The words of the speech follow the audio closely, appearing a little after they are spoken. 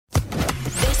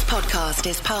podcast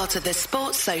is part of the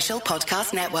Sports Social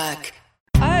Podcast Network.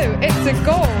 Oh, it's a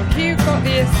goal. Who got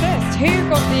the assist? Who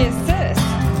got the assist?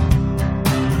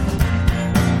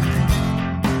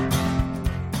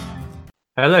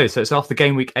 Hello, so it's after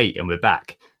game week 8 and we're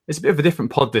back. It's a bit of a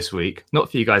different pod this week, not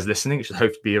for you guys listening, it should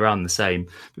hopefully be around the same,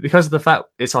 but because of the fact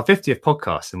it's our 50th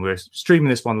podcast and we're streaming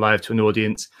this one live to an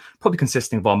audience, probably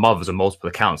consisting of our mothers on multiple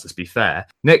accounts, let's be fair.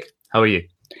 Nick, how are you?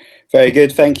 Very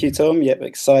good, thank you, Tom. Yep,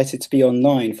 excited to be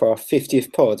online for our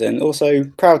 50th pod and also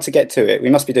proud to get to it. We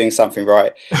must be doing something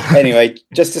right. Anyway,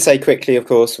 just to say quickly, of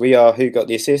course, we are Who Got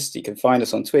the Assist. You can find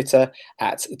us on Twitter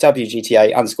at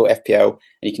WGTA_FPL, and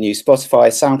you can use Spotify,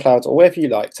 SoundCloud, or wherever you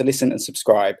like to listen and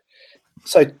subscribe.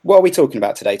 So what are we talking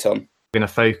about today, Tom? We're going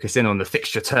to focus in on the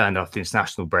fixture turn after the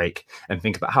international break and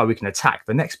think about how we can attack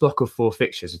the next block of 4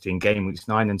 fixtures between game weeks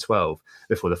 9 and 12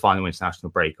 before the final international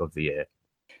break of the year.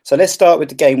 So let's start with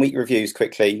the game week reviews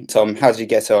quickly. Tom, how did you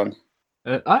get on?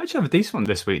 I actually have a decent one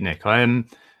this week, Nick. I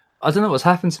don't know what's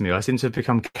happened to me. I seem to have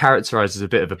become characterised as a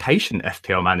bit of a patient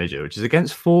FPL manager, which is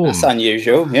against form. That's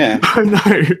unusual, yeah.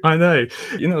 I know.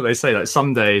 You know what they say, like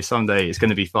someday it's going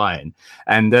to be fine.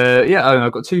 And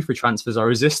I've got 2 free transfers. I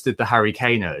resisted the Harry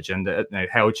Kane urge, and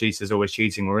Hale Cheese is always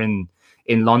cheating. We're in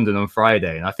London on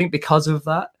Friday, and I think because of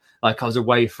that, I was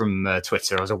away from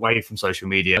Twitter, I was away from social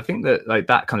media. I think that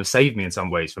that kind of saved me in some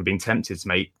ways from being tempted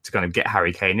to kind of get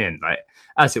Harry Kane in.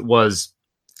 As it was,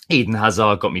 Eden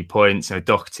Hazard got me points,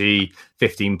 Doherty,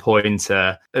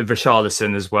 15-pointer,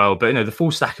 Richarlison as well. But, the full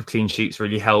stack of clean sheets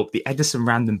really helped. The Edison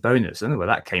random bonus, I don't know where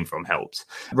that came from, helped.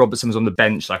 Robertson was on the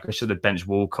bench, I should have benched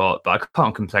Walcott, but I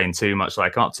can't complain too much,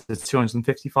 up to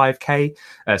 255k.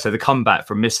 So the comeback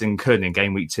from missing Kun in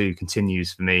game week 2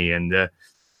 continues for me. And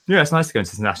it's nice to go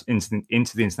into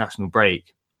the international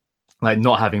break,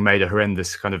 not having made a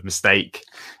horrendous kind of mistake.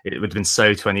 It would have been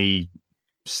so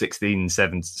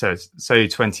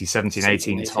 2017,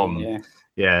 18, Tom.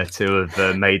 Yeah, to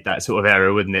have made that sort of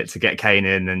error, wouldn't it? To get Kane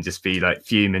in and just be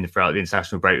fuming throughout the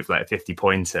international break with a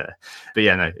 50-pointer. But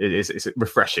it's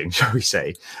refreshing, shall we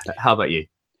say? How about you?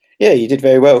 Yeah, you did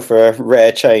very well for a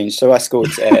rare change. So I scored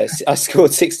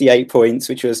 68 points,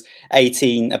 which was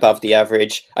 18 above the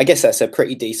average. I guess that's a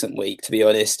pretty decent week, to be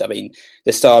honest. I mean,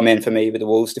 the star men for me were the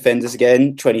Wolves defenders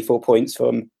again, 24 points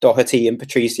from Doherty and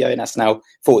Patricio, and that's now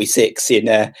 46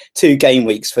 in 2 game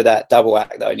weeks for that double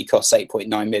act that only costs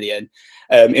 8.9 million.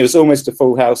 It was almost a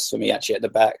full house for me, actually, at the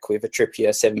back with a Trippier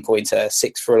 7-pointer,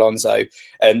 6 for Alonso.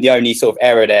 The only sort of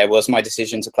error there was my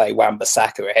decision to play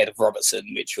Wan-Bissaka ahead of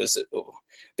Robertson, which was a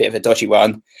bit of a dodgy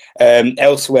one.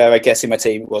 Elsewhere, I guess, in my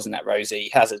team, it wasn't that rosy.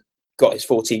 Hazard got his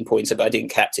 14-pointer, but I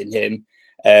didn't captain him.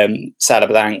 Salah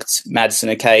blanked, Maddison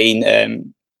and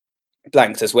Kane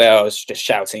blanked as well. I was just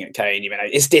shouting at Kane,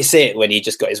 is this it, when he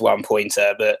just got his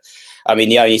 1-pointer? But,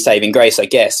 the only saving grace, I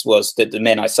guess, was that the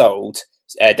men I sold,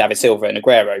 David Silva and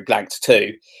Aguero, blanked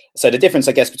too. So the difference,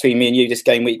 I guess, between me and you this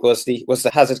game week was the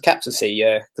Hazard captaincy,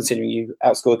 considering you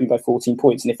outscored me by 14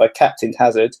 points. And if I captained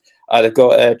Hazard, I'd have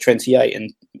got 28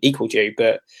 and equaled you.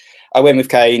 But I went with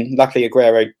Kane. Luckily,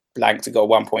 Aguero blanked and got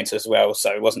 1 point as well,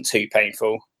 so it wasn't too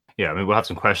painful. Yeah, we'll have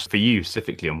some questions for you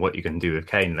specifically on what you can do with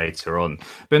Kane later on.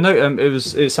 But no,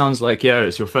 it sounds like,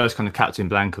 it's your first kind of captain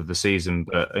blank of the season,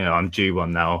 but, I'm due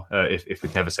one now, if we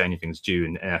can ever say anything's due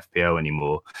in FPL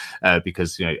anymore,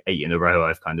 because, 8 in a row,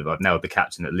 I've nailed the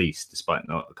captain at least, despite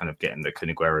not kind of getting the Kun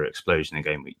Aguero explosion in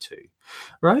game week 2.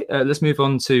 Right, let's move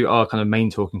on to our kind of main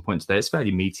talking point today. It's a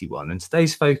fairly meaty one, and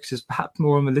today's focus is perhaps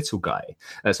more on the little guy.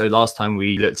 So last time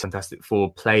we looked at Fantastic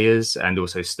Four players and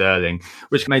also Sterling,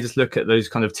 which made us look at those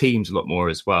kind of teams a lot more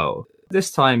as well. This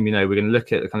time, we're going to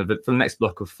look at for the next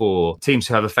block of 4 teams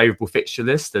who have a favourable fixture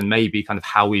list, and maybe kind of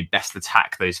how we best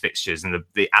attack those fixtures and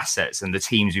the assets and the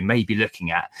teams we may be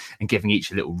looking at, and giving each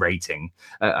a little rating.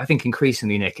 I think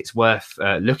increasingly, Nick, it's worth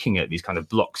looking at these kind of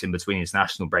blocks in between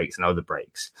international breaks and other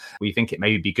breaks. We think it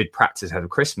may be good practice ahead of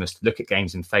Christmas to look at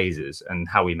games in phases and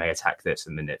how we may attack this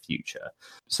in the near future.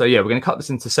 So we're going to cut this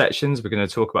into sections. We're going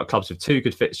to talk about clubs with 2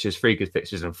 good fixtures, 3 good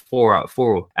fixtures, and 4 out of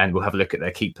 4, and we'll have a look at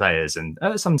their key players and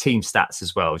some team stats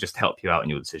as well, just to help you out in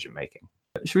your decision making.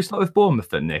 Should we start with Bournemouth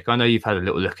then, Nick? I know you've had a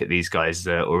little look at these guys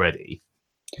already.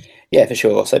 Yeah, for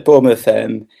sure. So Bournemouth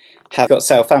have got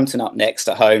Southampton up next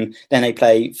at home. Then they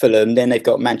play Fulham. Then they've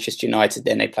got Manchester United.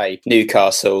 Then they play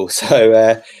Newcastle.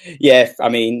 So,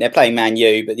 they're playing Man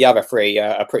U, but the other 3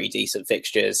 are pretty decent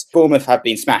fixtures. Bournemouth have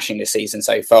been smashing this season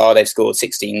so far. They've scored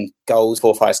 16 goals,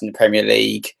 4th highest in the Premier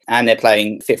League. And they're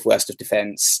playing 5th worst of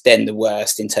defence, then the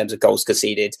worst in terms of goals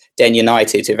conceded. Then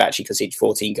United, who've actually conceded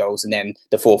 14 goals, and then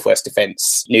the 4th worst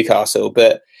defence, Newcastle.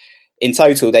 But in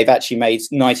total, they've actually made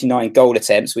 99 goal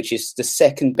attempts, which is the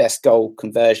second best goal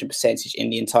conversion percentage in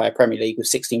the entire Premier League with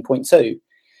 16.2.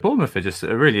 Bournemouth are just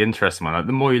a really interesting one. Like,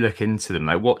 the more you look into them,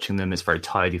 like watching them, it's very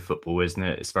tidy football, isn't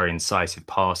it? It's very incisive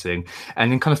passing.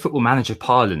 And in kind of football manager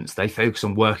parlance, they focus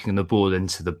on working the ball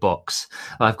into the box.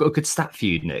 I've got a good stat for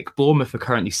you, Nick. Bournemouth are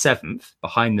currently 7th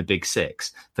behind the Big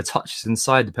Six for touches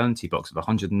inside the penalty box of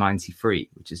 193,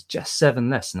 which is just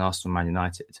 7 less than Arsenal and Man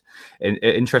United.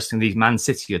 Interestingly, Man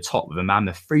City are top with a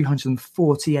mammoth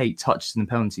 348 touches in the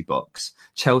penalty box.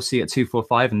 Chelsea at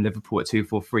 245 and Liverpool at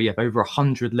 243 have over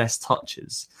 100 less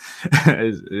touches.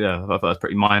 Yeah, I thought that was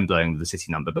pretty mind-blowing with the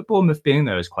City number. But Bournemouth being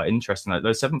there is quite interesting. Like,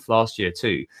 they're 7th last year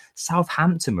too.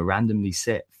 Southampton were randomly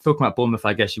 6th. Talking about Bournemouth,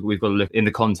 I guess we've got to look in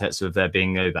the context of there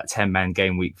being that 10-man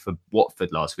game week for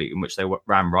Watford last week, in which they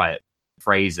ran riot.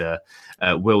 Fraser,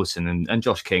 Wilson and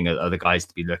Josh King are the guys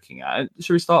to be looking at.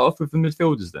 Should we start off with the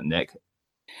midfielders then, Nick?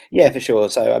 Yeah, for sure.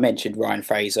 So I mentioned Ryan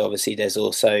Fraser. Obviously, there's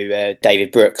also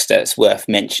David Brooks that's worth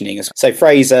mentioning. So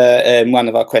Fraser, one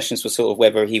of our questions was sort of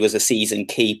whether he was a seasoned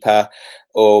keeper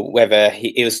or whether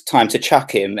it was time to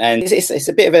chuck him. And it's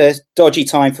a bit of a dodgy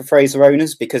time for Fraser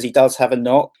owners because he does have a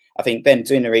knock. I think Ben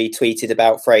Dwinnery tweeted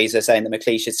about Fraser saying that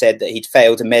McLeish had said that he'd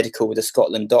failed a medical with the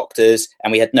Scotland doctors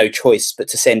and we had no choice but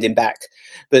to send him back.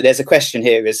 But there's a question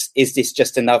here, is this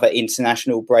just another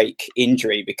international break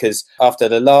injury? Because after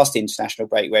the last international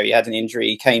break where he had an injury,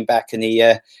 he came back and he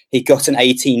got an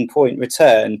 18-point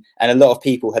return, and a lot of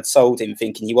people had sold him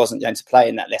thinking he wasn't going to play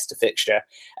in that Leicester fixture.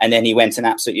 And then he went and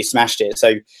absolutely smashed it.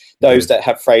 So those that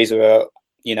have Fraser are,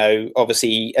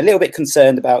 obviously a little bit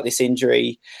concerned about this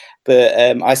injury. But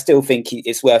I still think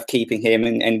it's worth keeping him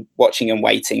and watching and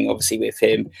waiting, obviously, with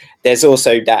him. There's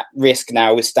also that risk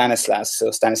now with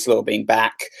Stanislaw being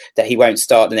back, that he won't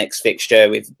start the next fixture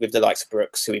with the likes of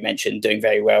Brooks, who we mentioned, doing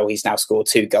very well. He's now scored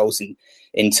 2 goals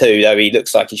in 2, though he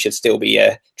looks like he should still be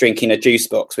drinking a juice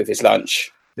box with his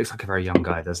lunch. Looks like a very young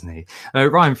guy, doesn't he?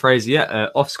 Ryan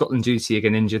Fraser, off Scotland duty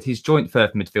again, injured. He's joint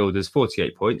third midfielders,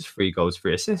 48 points, 3 goals,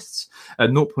 3 assists.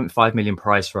 0.5 million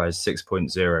price rise,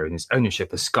 6.0, and his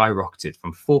ownership has skyrocketed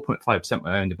from 4.5%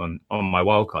 when I owned him on my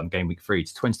wildcard in game week 3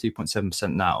 to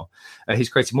 22.7% now. He's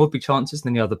created more big chances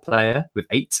than the other player with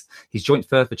 8. He's joint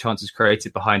third for chances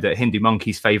created behind Hindu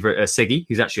Monkey's favourite Siggy,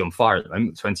 who's actually on fire at the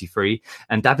moment, 23,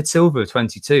 and David Silva,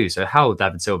 22. So how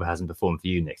David Silva hasn't performed for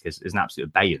you, Nick, is an absolute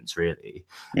abeyance, really.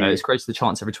 It's created the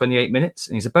chance every 28 minutes,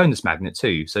 and he's a bonus magnet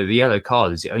too. So the yellow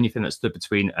card is the only thing that stood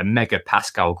between a mega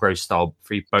Pascal Gross style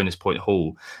 3 bonus point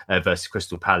haul versus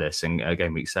Crystal Palace in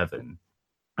game week 7.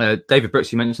 David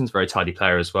Brooks, you mentioned, is a very tidy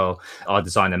player as well. Our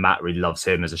designer Matt really loves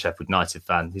him as a Sheffield United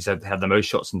fan. He's had the most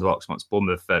shots in the box amongst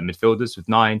Bournemouth midfielders with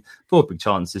 9, 4 big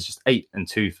chances, just 8 and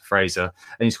 2 for Fraser,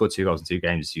 and he scored 2 goals in 2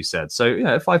 games, as you said. So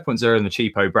 5.0 in the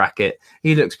cheapo bracket.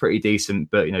 He looks pretty decent,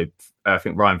 but I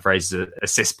think Ryan Fraser's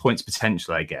assist points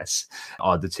potential, I guess,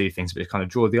 are the 2 things that kind of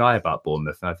draw the eye about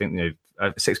Bournemouth. And I think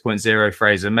 6.0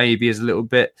 Fraser maybe is a little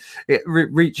bit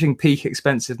reaching peak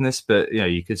expensiveness, but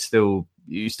you still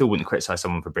wouldn't criticise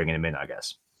someone for bringing him in, I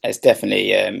guess. There's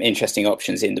definitely interesting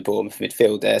options in the Bournemouth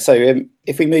midfield there. So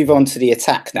if we move on to the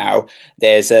attack now,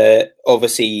 there's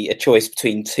obviously a choice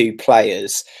between 2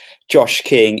 players, Josh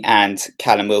King and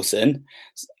Callum Wilson.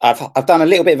 I've done a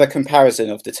little bit of a comparison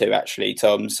of the 2, actually,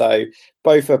 Tom. So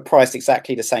both are priced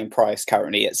exactly the same price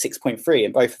currently at 6.3,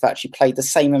 and both have actually played the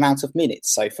same amount of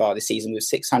minutes so far this season with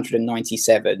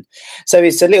 697. So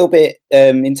it's a little bit,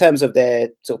 in terms of their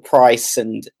sort of price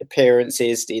and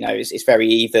appearances, it's very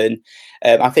even.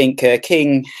 I think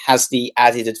King has the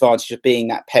added advantage of being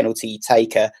that penalty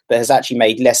taker, but has actually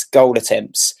made less goal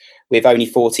attempts, with only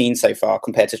 14 so far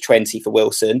compared to 20 for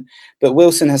Wilson. But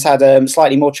Wilson has had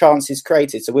slightly more chances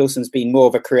created. So Wilson's been more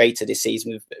of a creator this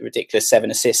season with a ridiculous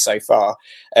 7 assists so far.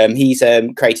 He's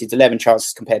created 11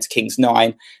 chances compared to King's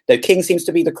 9. Though King seems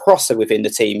to be the crosser within the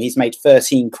team. He's made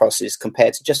 13 crosses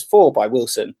compared to just 4 by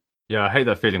Wilson. Yeah, I hate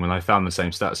that feeling when I found the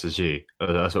same stats as you.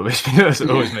 That's what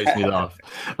always makes me laugh.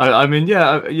 I mean,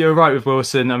 yeah, you're right with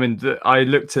Wilson. I mean, I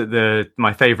looked at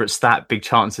my favourite stat, big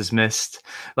chances missed.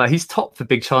 Like, he's top for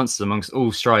big chances amongst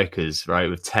all strikers, right,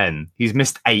 with 10. He's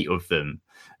missed 8 of them.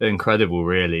 Incredible,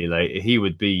 really. Like, he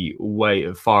would be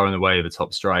far and away the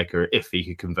top striker if he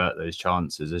could convert those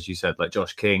chances. As you said, like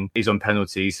Josh King, he's on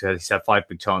penalties. He's had 5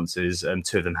 big chances, and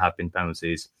 2 of them have been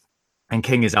penalties. And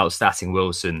King is outstatting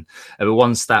Wilson. But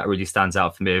one stat really stands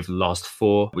out for me over the last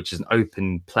 4, which is an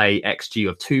open play XG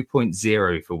of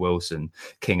 2.0 for Wilson,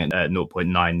 King at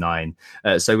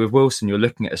 0.99. So with Wilson, you're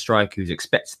looking at a striker who's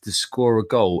expected to score a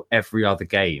goal every other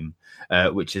game,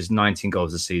 which is 19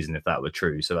 goals a season if that were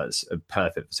true. So that's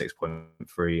perfect for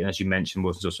 6.3. And as you mentioned,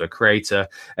 Wilson's also a creator,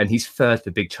 and he's third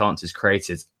for big chances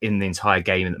created in the entire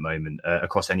game at the moment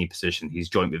across any position. He's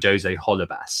joint with Jose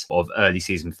Holebas of early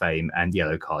season fame and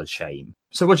yellow card shame.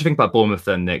 So what do you think about Bournemouth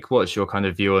then, Nick? What's your kind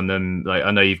of view on them? Like,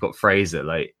 I know you've got Fraser.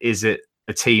 Like, is it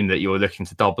a team that you're looking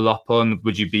to double up on?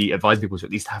 Would you be advising people to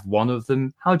at least have one of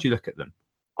them? How do you look at them?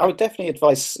 I would definitely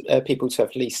advise people to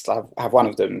at least have one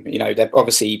of them. You know, they're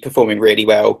obviously performing really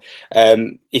well.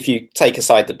 If you take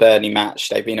aside the Burnley match,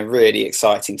 they've been a really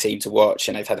exciting team to watch,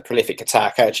 and they've had a prolific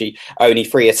attack. Actually, only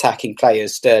 3 attacking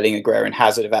players, Sterling, Aguero and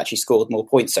Hazard, have actually scored more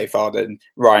points so far than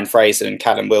Ryan Fraser and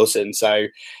Callum Wilson. So,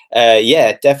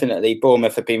 yeah, definitely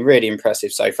Bournemouth have been really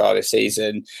impressive so far this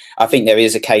season. I think there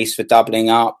is a case for doubling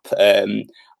up.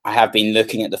 I have been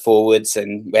looking at the forwards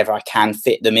and whether I can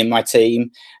fit them in my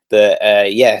team. But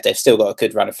yeah, they've still got a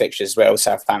good run of fixtures as well.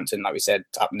 Southampton, like we said,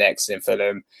 up next, then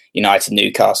Fulham, United,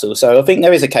 Newcastle. So I think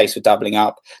there is a case for doubling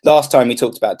up. Last time we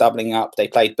talked about doubling up, they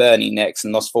played Burnley next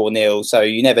and lost 4-0. So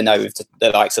you never know with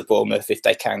the likes of Bournemouth if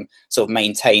they can sort of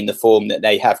maintain the form that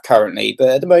they have currently. But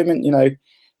at the moment,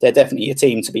 they're definitely a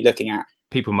team to be looking at.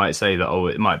 People might say that,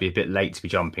 it might be a bit late to be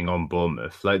jumping on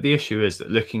Bournemouth. Like, the issue is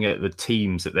that looking at the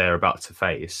teams that they're about to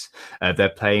face, they're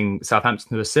playing Southampton,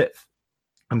 who are 6th,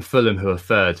 and Fulham, who are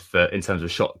 3rd in terms of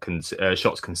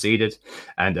shots conceded.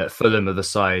 And Fulham are the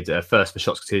side first for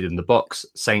shots conceded in the box.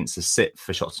 Saints are 6th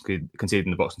for shots conceded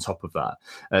in the box on top of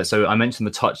that. So I mentioned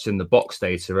the touch in the box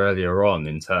data earlier on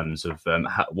in terms of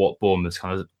what Bournemouth's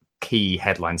kind of key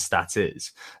headline stat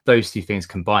is. Those two things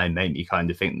combined make me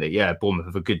kind of think that, yeah, Bournemouth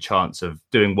have a good chance of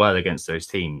doing well against those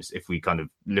teams if we kind of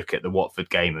look at the Watford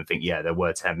game and think, yeah, there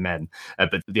were 10 men.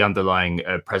 But the underlying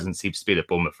presence seems to be that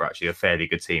Bournemouth are actually a fairly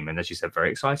good team. And as you said, very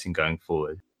exciting going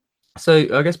forward. So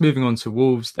I guess moving on to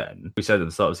Wolves then, we said at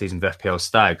the start of the season of FPL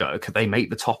Stag, could they make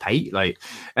the top 8?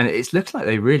 And it's looking like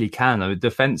they really can. I mean,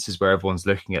 defence is where everyone's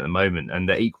looking at the moment, and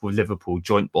they're equal with Liverpool,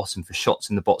 joint bottom for shots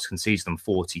in the box conceded on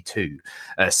 42.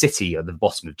 City are the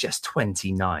bottom of just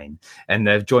 29, and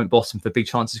they're joint bottom for big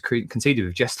chances conceded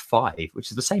with just 5, which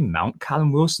is the same amount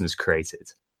Callum Wilson has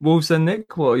created. Wolves and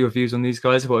Nick, what are your views on these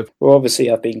guys? Well,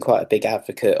 obviously, I've been quite a big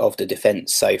advocate of the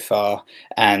defence so far,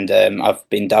 and I've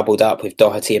been doubled up with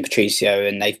Doherty and Patricio,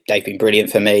 and they've been brilliant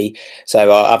for me.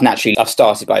 So I've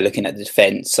started by looking at the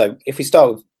defence. So if we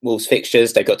start with Wolves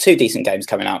fixtures, they've got 2 decent games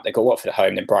coming up. They've got Watford at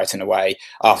home, then Brighton away.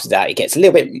 After that, it gets a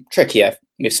little bit trickier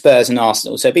with Spurs and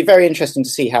Arsenal. So it'd be very interesting to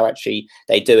see how actually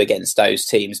they do against those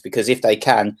teams, because if they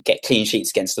can get clean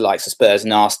sheets against the likes of Spurs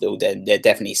and Arsenal, then they're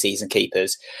definitely season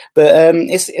keepers. But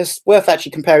it's worth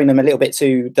actually comparing them a little bit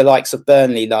to the likes of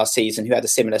Burnley last season, who had a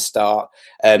similar start,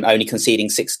 only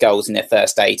conceding 6 goals in their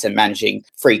first 8 and managing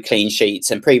 3 clean sheets.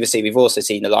 And previously, we've also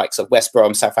seen the likes of West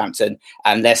Brom, Southampton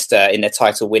and Leicester in their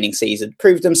title-winning season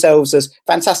prove themselves as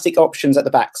fantastic options at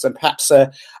the back, and perhaps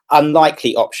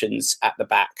unlikely options at the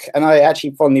back. And I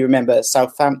actually fondly remember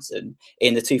Southampton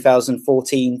in the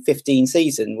 2014-15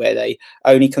 season, where they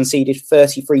only conceded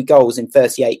 33 goals in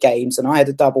 38 games. And I had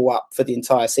a double up for the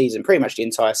entire season, pretty much the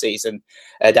entire season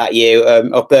that year,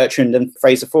 of Bertrand and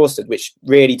Fraser Forster, which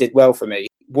really did well for me.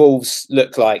 Wolves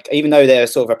look like, even though they're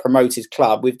sort of a promoted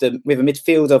club, with a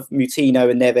midfield of Moutinho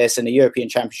and Neves and a European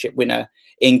Championship winner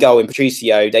in goal in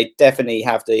Patricio, they definitely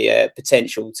have the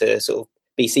potential to sort of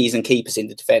be season keepers in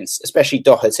the defence, especially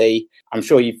Doherty. I'm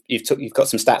sure you've got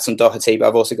some stats on Doherty, but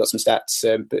I've also got some stats.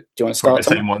 But do you want to start?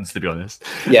 The same ones, to be honest.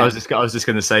 Yeah. I was just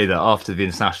going to say that after the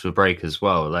international break as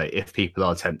well, like, if people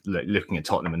are looking at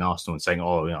Tottenham and Arsenal and saying,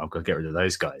 I've got to get rid of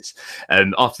those guys.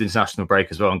 After the international break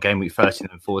as well, on game week 13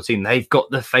 and 14, they've got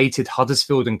the fated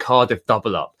Huddersfield and Cardiff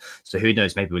double up. So who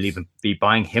knows? Maybe we'll even be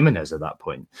buying Jimenez at that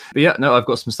point. But yeah, no, I've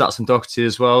got some stats on Doherty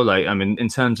as well. In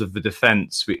terms of the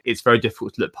defence, it's very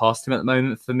difficult to look past him at the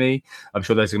moment for me. I'm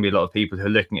sure there's going to be a lot of people who are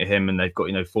looking at him and they've got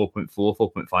 4.4,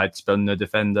 4.5 to spend on a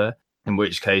defender. In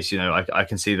which case, I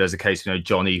can see there's a case,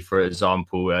 Johnny, for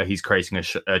example, he's creating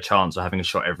a chance of having a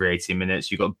shot every 18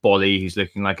 minutes. You've got Bolly, who's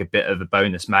looking like a bit of a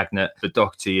bonus magnet. But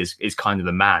Doherty is kind of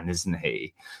the man, isn't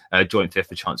he? Joint 5th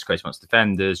for chance created amongst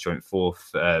defenders, joint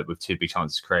 4th with 2 big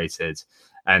chances created.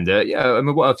 And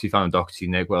what else have you found on Doherty,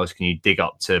 Nick? What else can you dig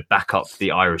up to back up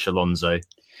the Irish Alonso?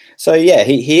 So yeah,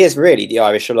 he is really the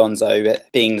Irish Alonso,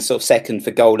 being sort of second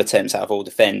for goal attempts out of all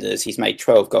defenders. He's made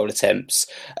 12 goal attempts,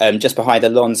 just behind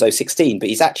Alonso 16, but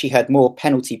he's actually had more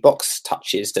penalty box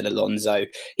touches than Alonso.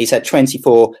 He's had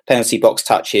 24 penalty box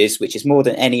touches, which is more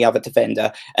than any other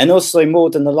defender, and also more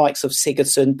than the likes of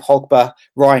Sigurdsson, Pogba,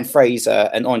 Ryan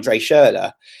Fraser and Andre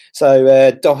Schürrle.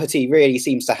 So Doherty really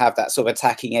seems to have that sort of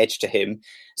attacking edge to him.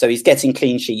 So he's getting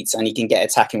clean sheets and he can get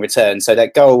attacking returns. So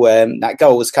that goal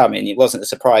was coming. It wasn't a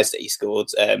surprise that he scored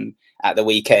at the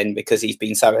weekend because he's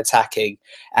been so attacking,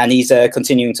 and he's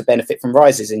continuing to benefit from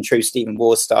rises in true Stephen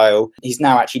Ward style. He's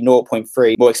now actually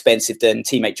 0.3 more expensive than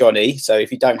teammate Johnny. So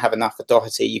if you don't have enough for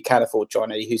Doherty, you can afford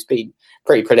Johnny, who's been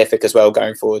pretty prolific as well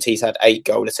going forward. He's had 8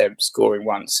 goal attempts, scoring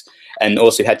once, and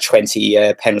also had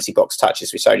 20 penalty box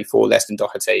touches, which is only 4 less than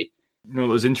Doherty. You know,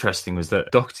 what was interesting was that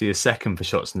Doherty is second for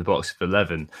shots in the box with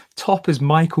 11. Top is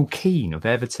Michael Keane of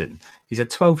Everton. He's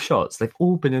had 12 shots. They've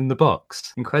all been in the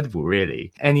box. Incredible,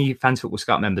 really. Any Fantasy Football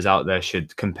Scout members out there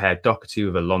should compare Doherty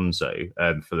with Alonso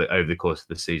over the course of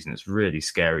the season. It's really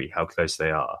scary how close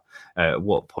they are.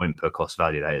 What point per cost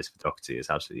value that is for Doherty is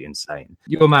absolutely insane.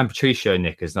 Your man Patricio,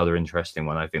 Nick, is another interesting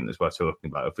one I think that's worth talking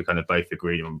about. If we kind of both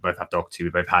agree and we both have Doherty, we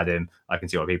both had him, I can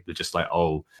see why people are just like,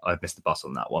 oh, I've missed the bus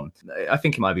on that one. I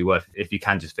think it might be worth, if you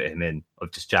can just fit him in,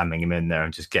 of just jamming him in there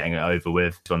and just getting it over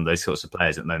with. It's one of those sorts of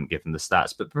players at the moment, given the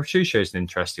stats. But Patricio is an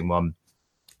interesting one.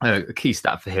 A key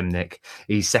stat for him, Nick,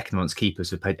 he's second amongst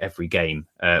keepers who played every game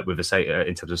with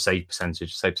in terms of save percentage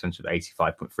of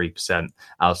 85.3%.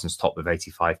 Alisson's top with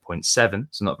 85.7,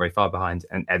 so not very far behind.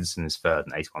 And Ederson is third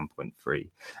and 81.3.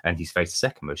 And he's faced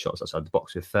second most shots outside the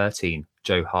box with 13.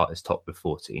 Joe Hart is top with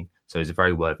 14. So he's a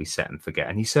very worthy set and forget.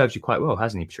 And he served you quite well,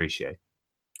 hasn't he, Patricio?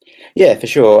 Yeah, for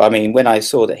sure. I mean, when I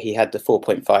saw that he had the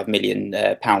 £4.5 million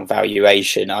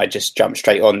valuation, I just jumped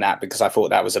straight on that because I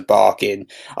thought that was a bargain.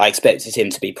 I expected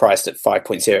him to be priced at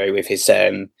 5.0 with his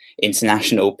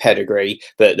international pedigree,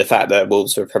 but the fact that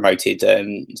Wolves were a promoted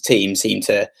team seemed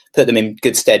to put them in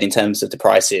good stead in terms of the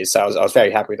prices. So I was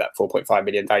very happy with that 4.5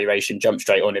 million valuation, jumped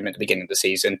straight on him at the beginning of the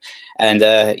season, and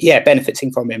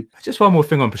benefiting from him. Just one more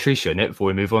thing on Patricio, Nick, before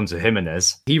we move on to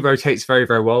Jimenez. He rotates very,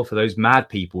 very well for those mad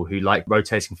people who like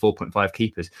rotating 4.5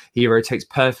 keepers. He rotates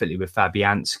perfectly with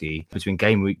Fabianski between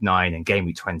game week 9 and game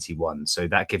week 21. So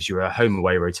that gives you a home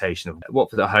away rotation of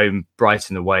Watford at home,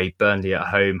 Brighton away, Burnley at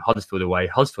home, Huddersfield away,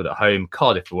 Huddersfield at home,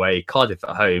 Cardiff away, Cardiff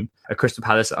at home, Crystal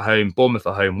Palace at home, Bournemouth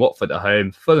at home, Watford at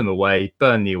home, Fulham away,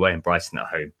 Burnley away, and Brighton at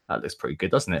home. That looks pretty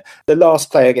good, doesn't it? The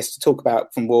last player, I guess, to talk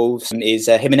about from Wolves is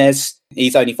Jimenez.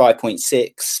 He's only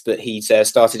 5.6, but he's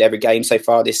started every game so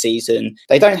far this season.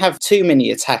 They don't have too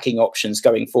many attacking options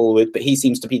going forward, but he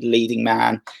seems to be the leading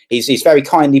man. He's very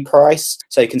kindly priced,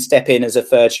 so he can step in as a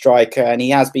third striker, and he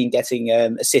has been getting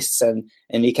assists and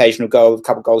the occasional goal, a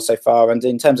couple of goals so far. And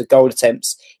in terms of goal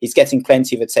attempts, he's getting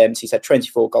plenty of attempts. He's had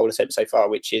 24 goal attempts so far,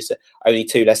 which is only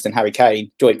 2 less than Harry Kane,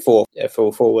 joint 4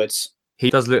 for forwards. He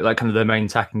does look like kind of their main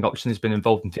attacking option. He's been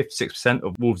involved in 56%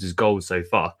 of Wolves' goals so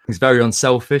far. He's very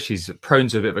unselfish. He's prone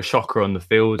to a bit of a shocker on the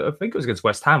field. I think it was against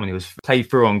West Ham when he was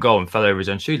played through on goal and fell over his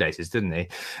own shoelaces, didn't he?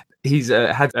 He's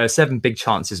had 7 big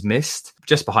chances missed,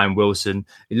 just behind Wilson.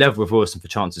 He leveled with Wilson for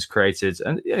chances created.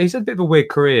 And he's had a bit of a weird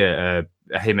career,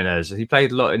 Jimenez. He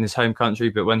played a lot in his home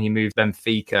country, but when he moved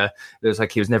Benfica, it was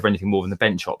like he was never anything more than the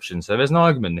bench option. So there's an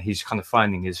argument that he's kind of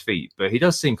finding his feet, but he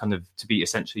does seem kind of to be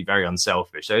essentially very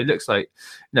unselfish. So it looks like,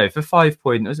 for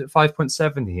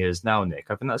 5.7 he is now, Nick?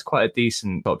 I think that's quite a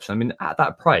decent option. I mean, at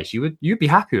that price, you'd be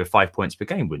happy with 5 points per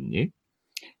game, wouldn't you?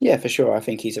 Yeah, for sure. I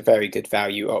think he's a very good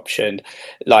value option.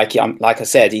 Like I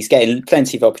said, he's getting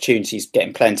plenty of opportunities,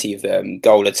 getting plenty of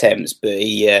goal attempts, but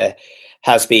he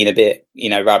has been a bit,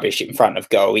 rubbish in front of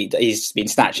goal. He's been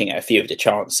snatching at a few of the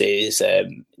chances.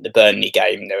 The Burnley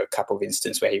game, there were a couple of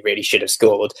instances where he really should have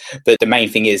scored. But the main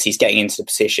thing is he's getting into the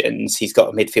positions. He's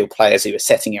got midfield players who are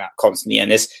setting him up constantly, and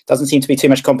there doesn't seem to be too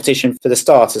much competition for the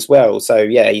start as well. So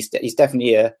yeah, he's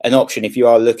definitely an option if you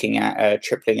are looking at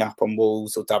tripling up on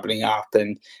Wolves or doubling up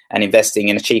and investing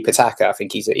in a cheap attacker. I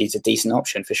think he's a decent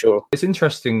option for sure. It's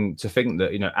interesting to think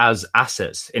that as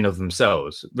assets in of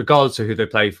themselves, regardless of who they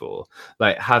play for,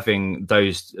 like having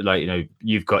those,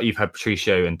 you've had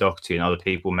Patricio and Doherty, and other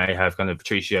people may have kind of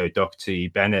Patricio, Doherty,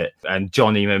 Bennett, and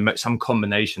Johnny, some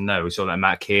combination there. We saw that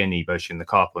Matt Kearney, Bush in the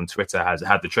Carp on Twitter, has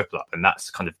had the triple up, and that's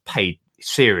kind of paid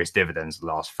serious dividends the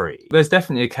last 3. There's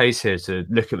definitely a case here to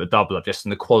look at the double up just in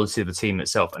the quality of the team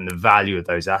itself and the value of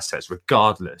those assets,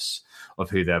 regardless of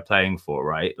who they're playing for,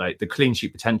 right? Like the clean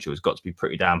sheet potential has got to be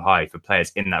pretty damn high for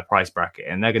players in that price bracket,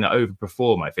 and they're going to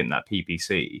overperform, I think, that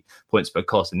PPC points per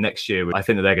cost. And next year, I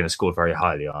think that they're going to score very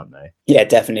highly, aren't they? Yeah,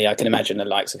 definitely. I can imagine the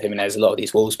likes of Jimenez. A lot of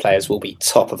these Wolves players will be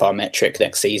top of our metric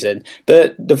next season.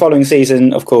 But the following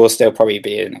season, of course, there'll probably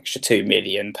be an extra £2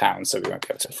 million, so we won't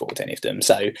be able to afford any of them.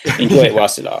 So enjoy it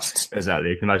whilst it lasts. Exactly.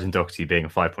 You can imagine Doherty being a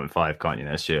 5.5, can't you,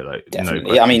 next year? Like,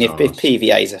 definitely. No, I mean, if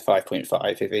PVA is a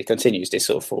 5.5, if he continues this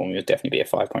sort of form, he'll definitely be a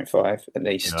 5.5 at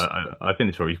least. I think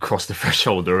he's probably crossed the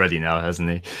threshold already now, hasn't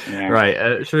he? Yeah.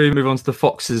 Right. Shall we move on to the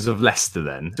Foxes of Leicester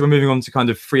then? So we're moving on to kind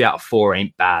of 3 out of 4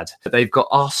 ain't bad. They've got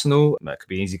Arsenal. That could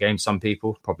be an easy game, some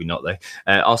people. Probably not, though.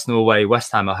 Arsenal away,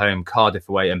 West Ham at home, Cardiff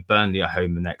away, and Burnley at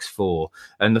home the next 4.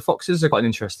 And the Foxes are quite an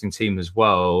interesting team as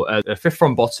well. 5th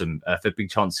from bottom for big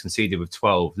chance conceded with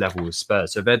 12, level with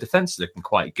Spurs. So their defence is looking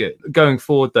quite good. Going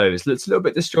forward, though, it's a little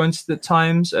bit disjointed at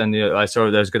times. And I saw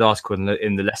there was a good article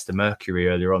in the Leicester Mercury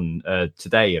earlier on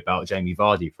today about Jamie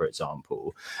Vardy, for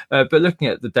example. But looking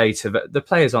at the data, the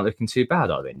players aren't looking too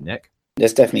bad, are they, Nick?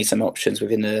 There's definitely some options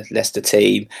within the Leicester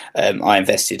team. I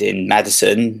invested in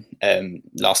Maddison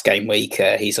last game week.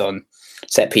 He's on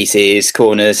set pieces,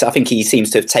 corners. I think he seems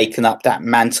to have taken up that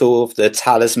mantle of the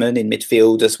talisman in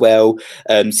midfield as well,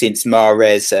 since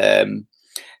Mahrez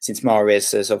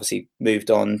has obviously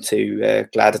moved on to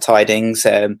gladder tidings,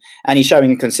 and he's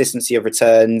showing consistency of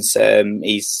returns.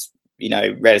 He's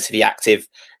relatively active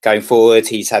going forward.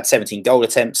 He's had 17 goal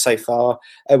attempts so far,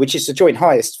 which is the joint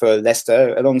highest for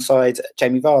Leicester alongside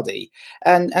Jamie Vardy.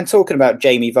 And talking about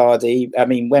Jamie Vardy, I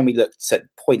mean, when we looked at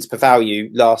points per value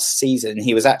last season,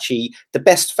 he was actually the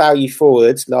best value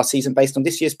forward last season based on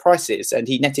this year's prices, and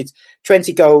he netted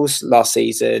 20 goals last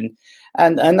season.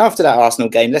 And after that Arsenal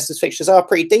game, Leicester's fixtures are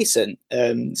pretty decent.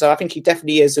 So I think he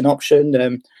definitely is an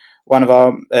option. One of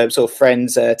our sort of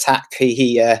friends, Tack,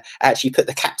 he actually put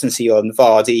the captaincy on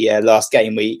Vardy last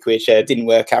game week, which didn't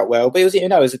work out well. But it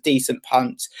was a decent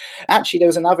punt. Actually, there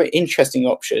was another interesting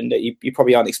option that you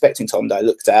probably aren't expecting, Tom, that I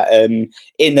looked at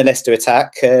in the Leicester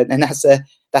attack, and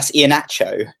that's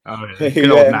Iheanacho. Oh, yeah. Good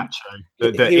old Nacho.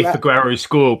 If Aguero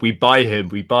scored, we buy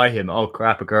him. Oh,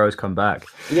 crap, Aguero's come back.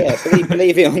 Yeah,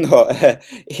 believe it or not,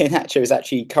 Iheanacho is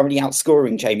actually currently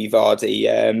outscoring Jamie Vardy,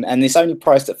 and it's only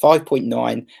priced at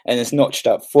 5.9 and has notched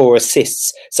up 4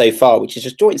 assists so far, which is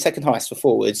just joint second highest for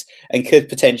forwards and could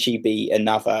potentially be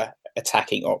another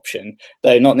attacking option,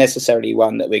 though not necessarily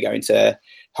one that we're going to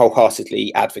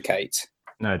wholeheartedly advocate.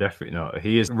 No, definitely not.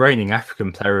 He is reigning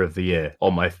African Player of the Year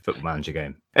on my Football Manager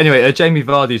game. Anyway, Jamie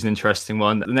Vardy is an interesting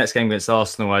one. The next game against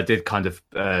Arsenal, I did kind of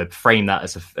frame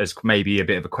that as maybe a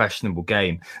bit of a questionable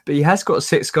game. But he has got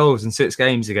 6 goals in 6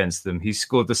 games against them. He's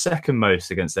scored the second most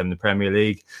against them in the Premier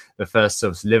League. The first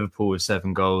of Liverpool with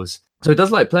 7 goals. So he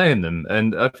does like playing them,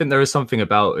 and I think there is something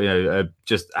about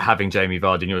just having Jamie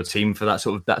Vardy in your team for that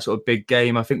sort of big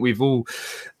game. I think we've all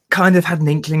kind of had an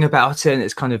inkling about it, and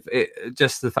it's kind of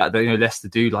just the fact that Leicester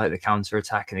do like the counter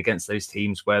attack, and against those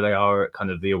teams where they are at kind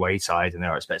of the away side and they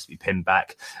are expected to be pinned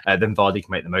back, then Vardy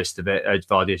can make the most of it.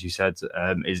 Vardy, as you said,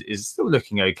 is still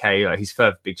looking okay. He's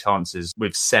further big chances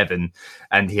with 7,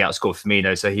 and he outscored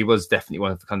Firmino, so he was definitely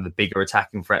one of the kind of the bigger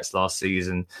attacking threats last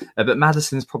season. But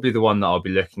Maddison's probably the one that I'll be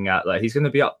looking at. He's going to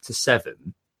be up to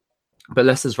 7, but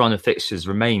Leicester's run of fixtures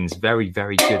remains very,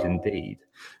 very good indeed.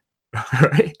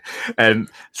 Right.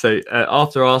 So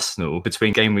after Arsenal,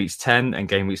 between game weeks 10 and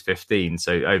game weeks 15,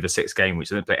 so over 6 game weeks,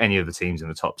 they didn't play any of the teams in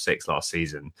the top 6 last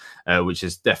season, which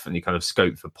is definitely kind of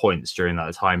scope for points during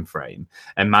that time frame.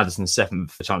 And Maddison's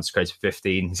 7th for chance to create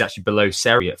 15. He's actually below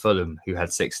Seri at Fulham, who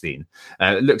had 16.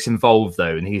 Looks involved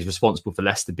though, and he's responsible for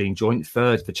Leicester being joint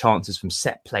 3rd for chances from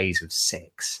set plays with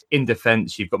 6. In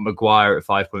defence, you've got Maguire at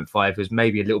 5.5, who's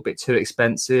maybe a little bit too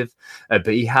expensive, but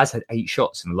he has had 8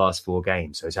 shots in the last 4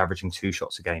 games, so he's averaging 2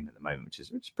 shots a game at the moment, which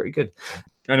is pretty good.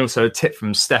 And also a tip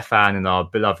from Stefan and our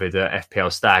beloved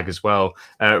FPL Stag as well.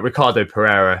 Ricardo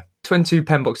Pereira, 22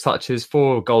 pen box touches,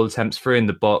 4 goal attempts, 3 in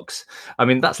the box. I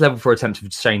mean, that's level for attempts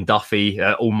with Shane Duffy,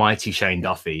 almighty Shane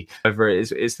Duffy. However,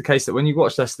 it's the case that when you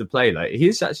watch Leicester play, he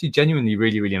is actually genuinely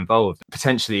really, really involved.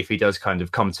 Potentially, if he does kind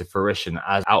of come to fruition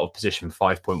as out of position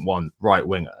 5.1 right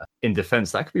winger in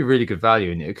defence, that could be really good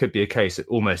value. And it could be a case that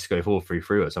almost go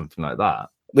 4-3-3 or something like that.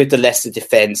 With the Leicester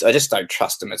defence, I just don't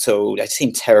trust them at all. They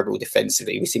seem terrible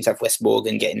defensively. We seem to have Wes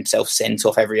Morgan getting himself sent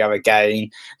off every other game.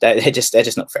 They're just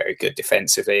not very good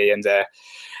defensively. And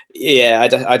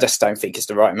I just don't think it's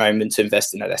the right moment to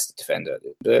invest in a Leicester defender.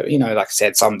 But like I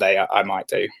said, someday I might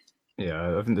do.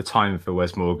 Yeah, I think the time for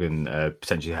Wes Morgan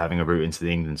potentially having a route into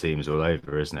the England team is all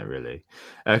over, isn't it, really?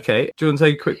 Okay, do you want to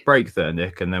take a quick break there,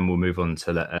 Nick, and then we'll move on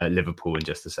to Liverpool in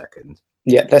just a second?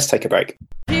 Yeah, let's take a break.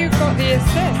 Who got got the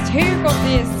assist? Who got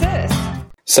the assist?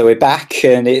 So we're back,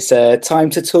 and it's time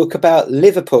to talk about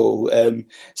Liverpool.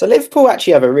 So Liverpool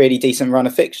actually have a really decent run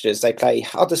of fixtures. They play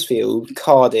Huddersfield,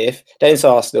 Cardiff, then it's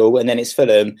Arsenal, and then it's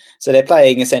Fulham. So they're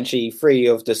playing essentially three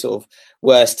of the sort of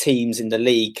worst teams in the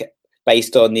league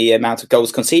based on the amount of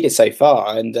goals conceded so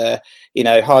far. And,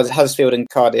 Huddersfield and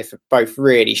Cardiff have both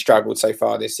really struggled so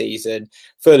far this season.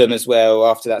 Fulham as well,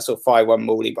 after that sort of 5-1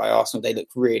 mauling by Arsenal, they look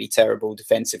really terrible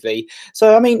defensively.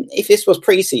 So, I mean, if this was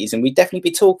pre-season, we'd definitely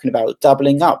be talking about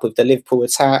doubling up with the Liverpool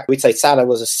attack. We'd say Salah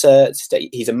was a cert,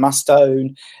 he's a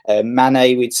must-own.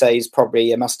 Mane, we'd say, is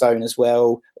probably a must-own as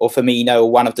well, or Firmino,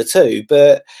 or one of the two.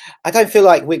 But I don't feel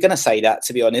like we're going to say that,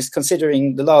 to be honest,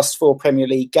 considering the last 4 Premier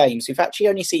League games. We've actually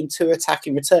only seen 2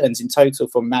 attacking returns in total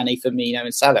from Mane, Firmino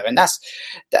and Salah. And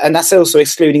that's also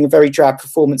excluding a very drab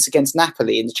performance against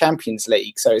Napoli in the Champions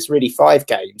League. So it's really 5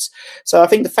 games. So I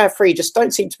think the Fab Three just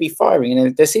don't seem to be firing.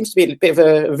 And there seems to be a bit of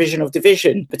a vision of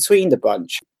division between the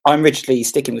bunch. I'm rigidly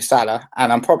sticking with Salah,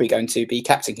 and I'm probably going to be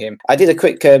captaining him. I did a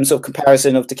quick sort of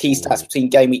comparison of the key stats between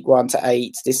game week 1 to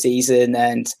 8 this season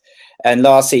and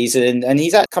last season, and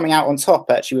he's coming out on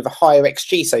top actually with a higher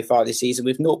XG so far this season,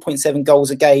 with 0.7 goals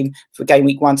a game for game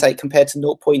week 1 to 8 compared to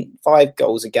 0.5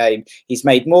 goals a game. He's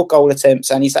made more goal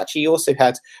attempts, and he's actually also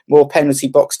had more penalty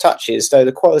box touches, though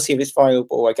the quality of his final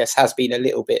ball, I guess, has been a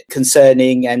little bit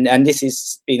concerning, and this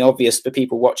has been obvious for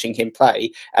people watching him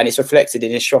play, and it's reflected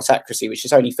in his shot accuracy, which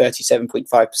is only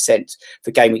 37.5%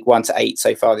 for game week 1 to 8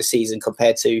 so far this season,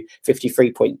 compared to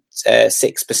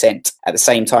 53.6% at the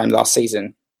same time last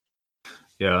season.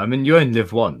 Yeah, I mean, you only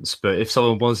live once, but if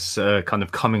someone was kind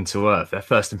of coming to Earth, their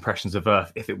first impressions of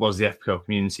Earth, if it was the FPL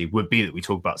community, would be that we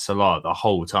talk about Salah the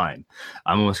whole time.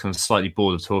 I'm almost kind of slightly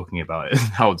bored of talking about it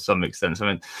now to some extent. So,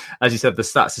 I mean, as you said, the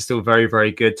stats are still very,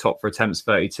 very good. Top for attempts,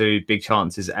 32, big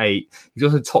chances, 8. He's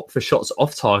also top for shots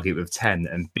off target with 10,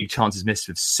 and big chances missed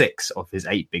with 6 of his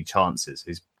 8 big chances.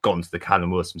 He's gone to the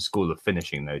Callum Wilson school of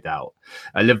finishing, no doubt.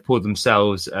 Liverpool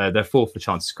themselves, they're 4th for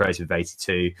chances created with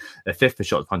 82, they're 5th for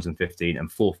shots 115, and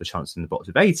 4th for chances in the box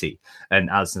with 80. And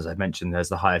as I mentioned, there's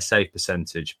the highest save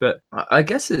percentage. But I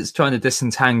guess it's trying to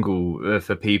disentangle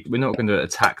for people. We're not going to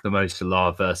attack the most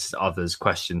Salah versus others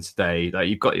question today. Like,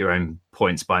 you've got your own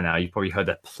points by now. You've probably heard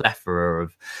a plethora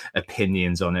of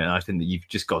opinions on it, and I think that you've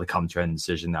just got to come to your own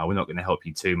decision now. We're not going to help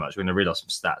you too much. We're going to read off some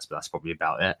stats, but that's probably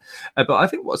about it. But I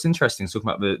think what's interesting is talking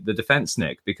about the defence,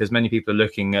 Nick, because many people are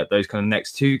looking at those kind of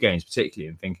next 2 games particularly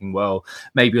and thinking, well,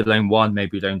 maybe you'll own 1,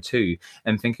 maybe you'll own 2,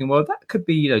 and thinking, well, that could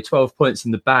be 12 points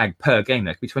in the bag per game.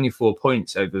 That could be 24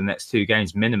 points over the next 2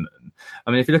 games minimum.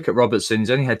 I mean, if you look at Robertson, he's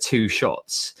only had 2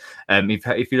 shots.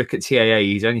 If you look at TAA,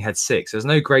 he's only had 6. There's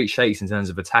no great shakes in terms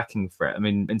of attacking threat. I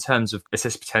mean, in terms of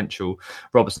assist potential,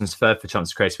 Robertson's 3rd for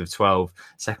chance created with 12,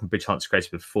 2nd for chance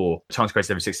created with 4, chance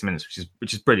created every 60 minutes,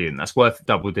 which is brilliant. That's worth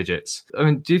double digits. I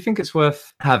mean, do you think it's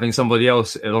worth having somebody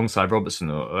else alongside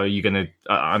Robertson, or are you going to?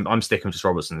 I'm sticking with just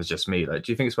Robertson as just me. Like,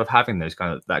 do you think it's worth having that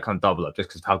kind of double up just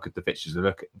because of how good the fixtures are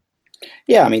looking?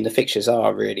 Yeah, I mean, the fixtures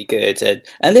are really good.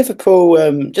 And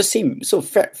Liverpool just seem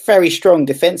sort of very strong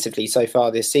defensively so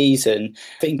far this season.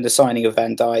 I think the signing of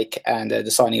Van Dijk and the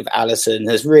signing of Alisson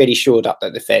has really shored up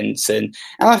that defence. And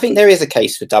I think there is a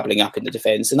case for doubling up in the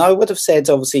defence. And I would have said,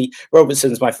 obviously,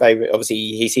 Robertson's my favourite. Obviously,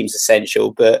 he seems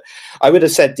essential. But I would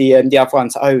have said the other one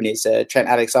to own is Trent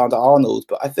Alexander-Arnold.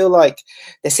 But I feel like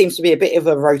there seems to be a bit of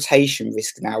a rotation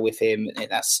risk now with him. And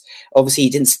that's obviously, he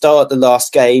didn't start the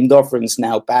last game. Lovren's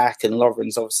now back, and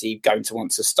Lovren's obviously going to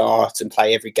want to start and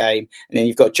play every game. And then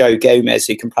you've got Joe Gomez,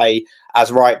 who can play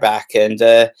as right back. And,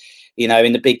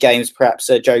 in the big games, perhaps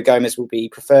Joe Gomez will be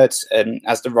preferred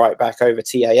as the right back over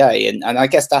TAA. And I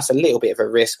guess that's a little bit of a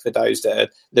risk for those that are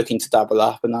looking to double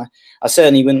up. And I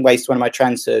certainly wouldn't waste one of my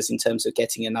transfers in terms of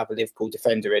getting another Liverpool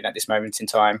defender in at this moment in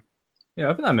time. Yeah,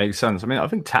 I think that makes sense. I mean, I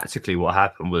think tactically what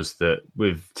happened was that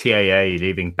with TAA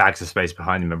leaving bags of space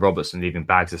behind him and Robertson leaving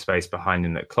bags of space behind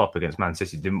him, that Klopp against Man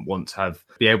City didn't want to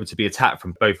be able to be attacked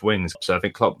from both wings. So I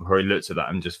think Klopp probably looked at that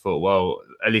and just thought, well,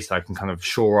 at least I can kind of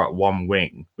shore up one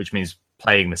wing, which means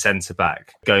playing the centre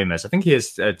back. Gomez, I think he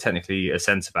is technically a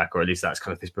centre back, or at least that's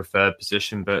kind of his preferred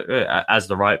position. But as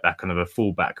the right back, kind of a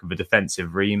full back with a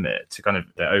defensive remit to kind of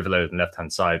overload on the left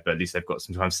hand side, but at least they've got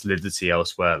some kind of solidity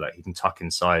elsewhere. Like, he can tuck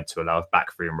inside to allow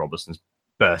back three and Robertson's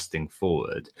bursting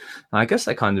forward. And I guess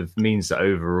that kind of means that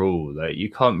overall, like,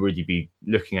 you can't really be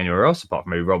looking anywhere else apart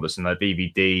from maybe Robertson. Like,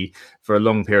 BVD for a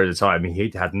long period of time, I mean,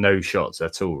 he had no shots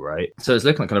at all, right? So it's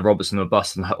looking like kind of Robertson or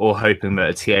bust, or hoping that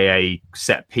a TAA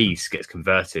set piece gets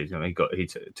converted. You know, he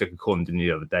took a corner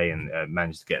the other day and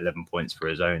managed to get 11 points for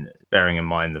his own. Bearing in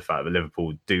mind the fact that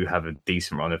Liverpool do have a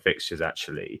decent run of fixtures,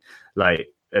 actually, like,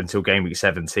 until game week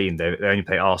 17, they only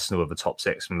play Arsenal of the top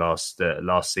 6 from last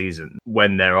season.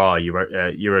 When there are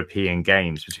European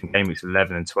games between game weeks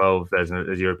 11 and 12, there's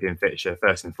a European fixture,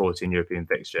 13 and 14 European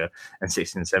fixture, and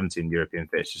 16 and 17 European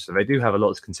fixtures. So they do have a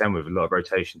lot to contend with, a lot of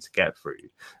rotation to get through.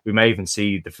 We may even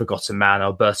see the forgotten man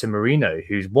Alberto Moreno,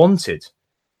 who's wanted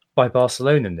by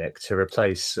Barcelona, Nick, to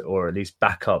replace or at least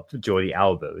back up Jordi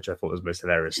Alba, which I thought was the most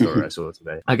hilarious story I saw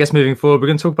today. I guess moving forward, we're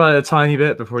going to talk about it a tiny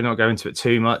bit before we not go into it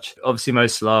too much. Obviously, Mo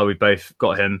Salah, we both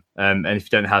got him. And if you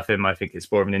don't have him, I think it's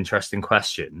more of an interesting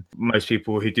question. Most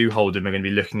people who do hold him are going to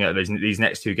be looking at these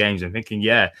next 2 games and thinking,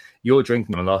 yeah, you're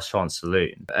drinking on last chance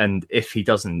saloon. And if he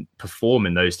doesn't perform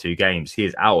in those 2 games, he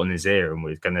is out on his ear and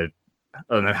we're going to, I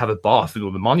don't know, have a bath with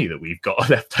all the money that we've got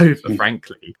left over,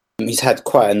 frankly. He's had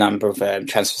quite a number of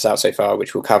transfers out so far,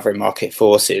 which we'll cover in Market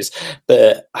Forces.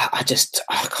 But I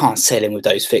can't sell him with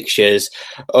those fixtures.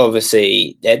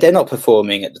 Obviously, they're not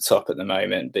performing at the top at the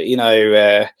moment. But,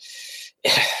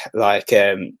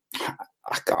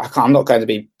 I'm not going to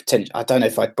be potential. I don't know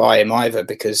if I'd buy him either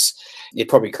because it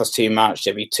probably costs too much.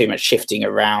 There'd be too much shifting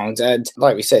around. And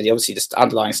like we said, obviously the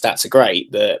underlying stats are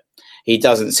great, but he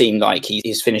doesn't seem like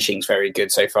his finishing's very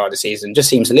good so far this season. Just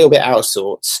seems a little bit out of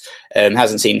sorts.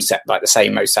 Hasn't seemed like the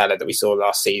same Mo Salah that we saw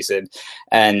last season.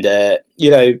 And,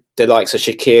 the likes of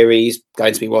Shaqiri's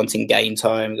going to be wanting game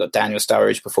time. We've got Daniel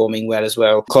Sturridge performing well as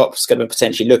well. Klopp's going to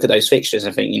potentially look at those fixtures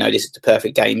and think, this is the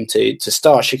perfect game to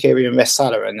start Shaqiri and rest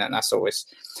Salah. And that's always,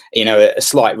 a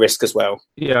slight risk as well.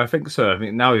 Yeah, I think so. I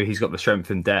think now he's got the strength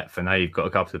and depth, and now you've got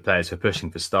a couple of players who are pushing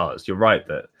for starts. You're right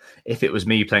that if it was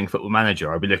me playing Football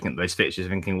Manager, I'd be looking at those fixtures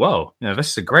thinking, well,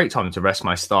 this is a great time to rest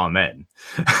my star men.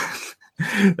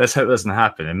 Let's hope it doesn't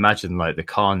happen. Imagine the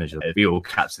carnage of we all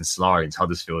captain Solari into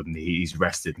Huddersfield and he's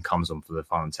rested and comes on for the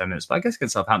final 10 minutes. But I guess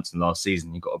against Southampton last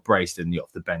season, you got a brace, didn't you,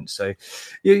 off the bench? So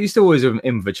you still always in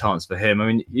with a chance for him. I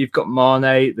mean, you've got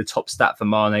Mane. The top stat for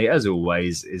Mane, as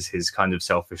always, is his kind of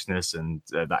selfishness and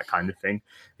that kind of thing.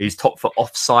 He's top for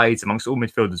offsides amongst all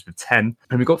midfielders with 10.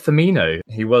 And we've got Firmino.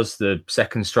 He was the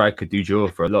second striker du jour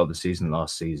for a lot of the season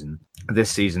last season. This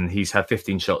season, he's had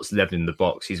 15 shots, 11 in the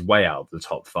box. He's way out of the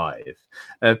top 5.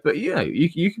 But,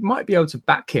 you might be able to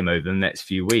back him over the next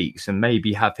few weeks and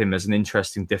maybe have him as an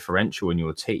interesting differential in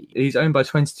your team. He's owned by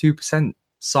 22%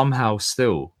 somehow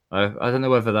still. I don't know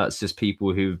whether that's just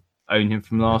people who own him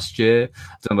from last year.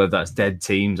 I don't know whether that's dead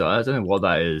teams. I don't know what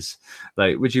that is.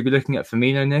 Would you be looking at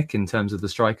Firmino, Nick, in terms of the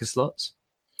striker slots?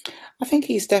 I think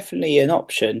he's definitely an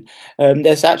option.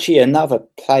 There's actually another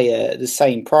player at the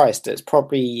same price that's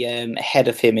probably ahead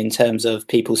of him in terms of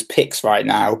people's picks right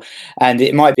now. And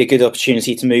it might be a good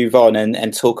opportunity to move on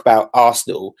and talk about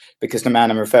Arsenal, because the man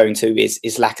I'm referring to is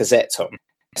Lacazette, Tom.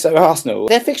 So Arsenal,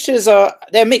 their fixtures they're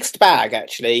a mixed bag,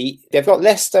 actually. They've got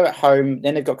Leicester at home,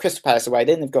 then they've got Crystal Palace away,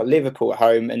 then they've got Liverpool at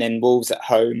home, and then Wolves at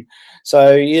home.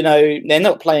 So, they're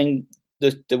not playing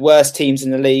the worst teams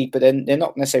in the league, but then they're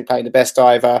not necessarily playing the best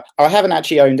either. I haven't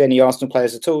actually owned any Arsenal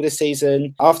players at all this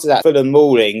season. After that Fulham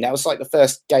mauling, that was the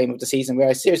first game of the season where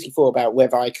I seriously thought about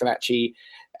whether I can actually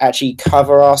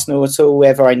cover Arsenal at all,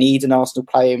 whether I need an Arsenal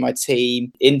player in my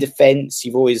team. In defence,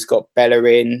 you've always got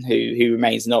Bellerin, who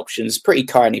remains an option. It's pretty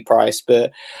kindly priced,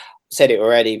 but said it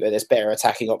already, but there's better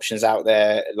attacking options out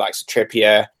there, like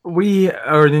Trippier. We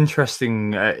are an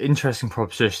interesting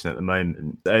proposition at the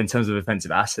moment in terms of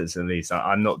offensive assets. At least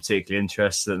I'm not particularly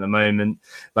interested at the moment.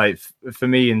 For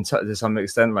me, to some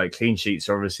extent, clean sheets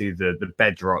are obviously the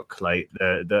bedrock,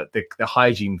 the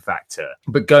hygiene factor.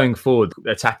 But going forward,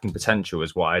 attacking potential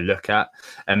is what I look at.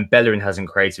 And Bellerin hasn't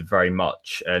created very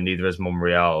much. Neither has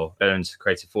Monreal. Bellerin's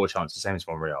created 4 chances, same as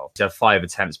Monreal. He's had 5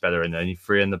 attempts, Bellerin, only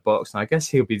 3 in the box. And I guess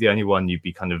he'll be the only one you'd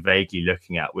be kind of vaguely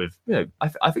looking at with,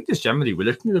 I think just generally we're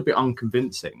looking a little bit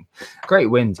unconvincing. Great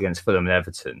wins against Fulham and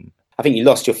Everton. I think you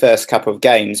lost your first couple of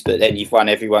games, but then you've won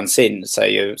everyone since. So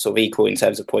you're sort of equal in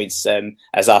terms of points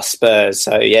as us Spurs.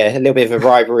 So yeah, a little bit of a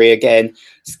rivalry again.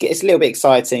 It's a little bit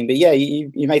exciting, but yeah,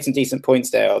 you made some decent points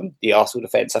there on the Arsenal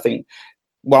defence. I think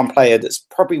one player that's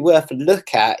probably worth a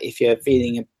look at if you're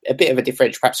feeling a bit of a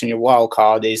differential perhaps in your wild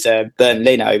card is Bernd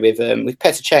Leno with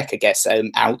Petr Cech, I guess,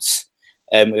 out.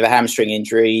 With a hamstring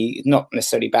injury, not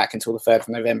necessarily back until the 3rd of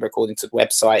November, according to the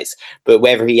websites, but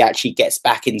whether he actually gets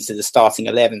back into the starting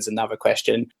 11 is another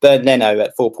question. Bernd Leno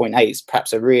at 4.8 is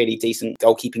perhaps a really decent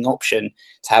goalkeeping option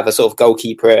to have a sort of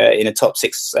goalkeeper in a top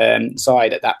 6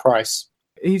 side at that price.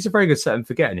 He's a very good set and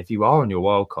forget, and if you are on your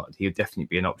wild card, he would definitely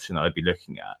be an option that I'd be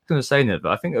looking at. I'm going to say that,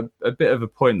 but I think a bit of a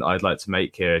point that I'd like to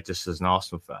make here, just as an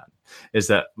Arsenal fan, is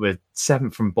that we're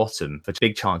 7th from bottom for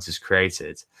big chances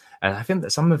created. And I think that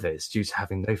some of it is due to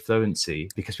having no fluency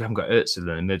because we haven't got Özil in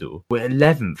the middle. We're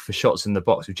 11th for shots in the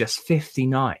box with just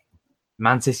 59.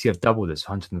 Man City have doubled this,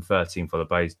 113, followed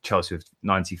by Chelsea with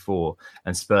 94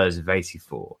 and Spurs with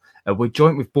 84. We're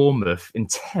joint with Bournemouth in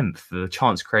 10th for the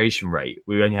chance creation rate.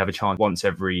 We only have a chance once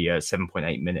every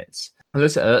 7.8 minutes. I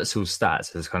looked at Özil's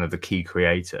stats as kind of the key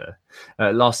creator.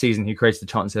 Last season, he created a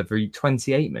chance every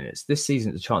 28 minutes. This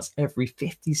season, it's a chance every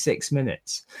 56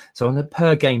 minutes. So on a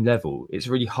per game level, it's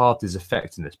really halved his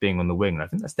effectiveness being on the wing. And I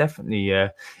think that's definitely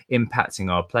impacting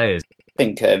our players. I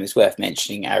think it's worth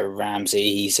mentioning Aaron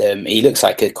Ramsey. He looks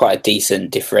like quite a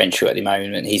decent differential at the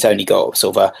moment. He's only got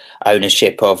sort of a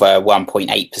ownership of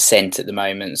 1.8% at the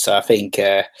moment. So I think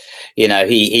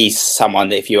he's someone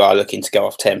that if you are looking to go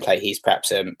off template, he's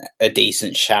perhaps a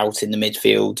decent shout in the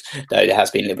midfield. Though there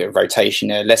has been a little bit of rotation.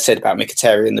 Less said about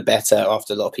Mkhitaryan, the better.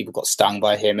 After a lot of people got stung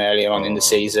by him earlier on in the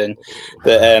season.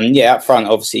 But up front,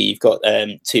 obviously you've got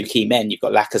two key men. You've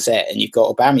got Lacazette and you've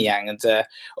got Aubameyang, and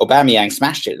Aubameyang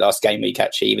smashed it last game week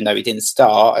actually, even though he didn't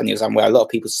start and he was unwell. A lot of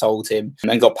people sold him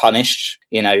and got punished.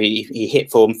 He hit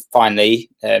form finally.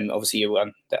 Obviously you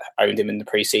owned him in the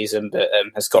pre-season, but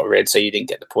has got rid, so you didn't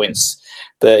get the points.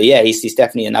 But yeah, he's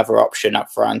definitely another option up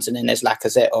front. And then there's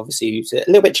Lacazette, obviously, who's a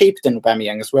little bit cheaper than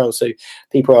Aubameyang as well. So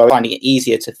people are finding it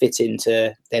easier to fit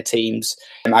into their teams.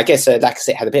 I guess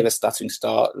Lacazette had a bit of a stuttering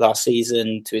start last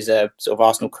season to his sort of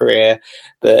Arsenal career,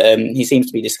 but he seems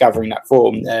to be discovering that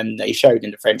form that he showed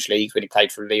in the French league when he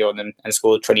played for Lyon and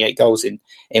scored 28 goals in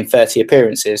 30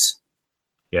 appearances.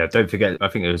 Yeah, don't forget, I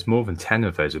think it was more than 10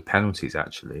 of those with penalties,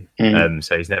 actually.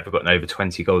 So he's never gotten over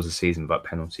 20 goals a season without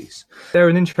penalties. They're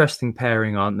an interesting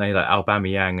pairing, aren't they? Like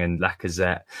Aubameyang and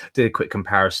Lacazette. Did a quick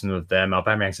comparison of them.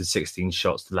 Aubameyang's had 16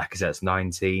 shots to Lacazette's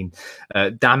 19.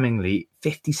 Damningly,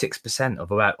 56% of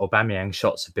Aubameyang's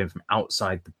shots have been from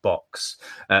outside the box.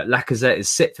 Lacazette is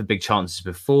sit for big chances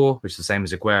before, which is the same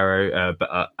as Aguero,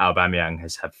 but Aubameyang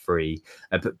has had 3.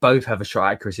 But both have a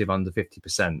shot accuracy of under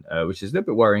 50%, which is a little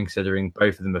bit worrying considering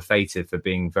both of them are fated for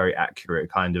being very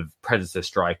accurate kind of predator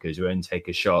strikers who only take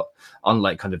a shot,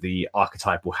 unlike kind of the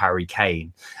archetypal Harry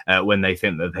Kane, when they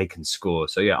think that they can score.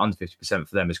 So yeah, under 50%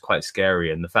 for them is quite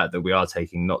scary. And the fact that we are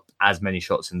taking not as many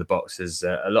shots in the box as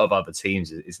a lot of other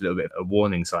teams is a little bit of a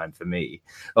warning sign for me.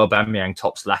 Aubameyang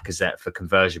tops Lacazette for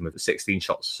conversion with 16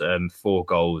 shots, 4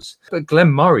 goals. But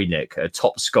Glenn Murray, Nick,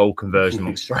 tops goal conversion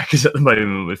among strikers at the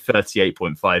moment with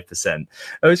 38.5%.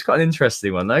 It's quite an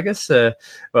interesting one. I guess, there's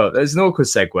an awkward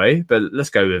segue, but let's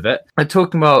go with it. I'm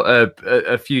talking about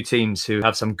a few teams who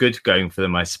have some good going for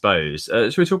them, I suppose.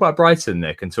 Should we talk about Brighton,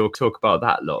 Nick, and talk about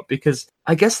that lot? Because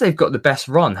I guess they've got the best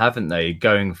run, haven't they,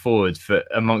 going forward for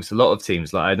amongst a lot of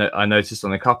teams. Like I noticed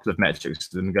on a couple of metrics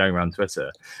that have been going around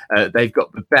Twitter, they've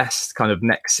got the best kind of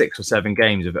next 6 or 7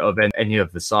 games of any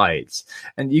of the sides,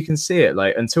 and you can see it.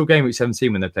 Like until game week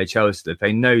 17, when they play Chelsea, they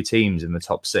play no teams in the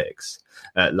top 6.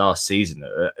 Last season,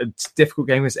 a difficult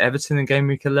game was Everton in game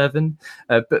week 11,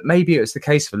 but maybe it was the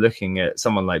case for looking at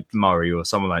someone like Murray or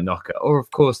someone like Knocker, or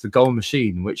of course the goal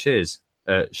machine, which is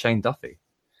Shane Duffy.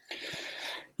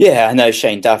 Yeah, I know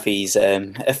Shane Duffy's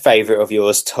a favourite of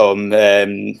yours, Tom.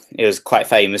 It was quite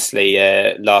famously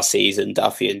last season,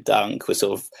 Duffy and Dunk were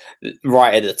sort of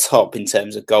right at the top in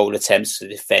terms of goal attempts for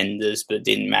defenders, but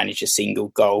didn't manage a single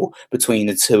goal between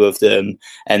the two of them.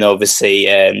 And obviously,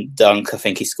 Dunk, I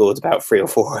think he scored about 3 or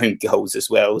 4 own goals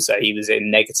as well. So he was in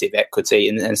negative equity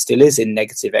and still is in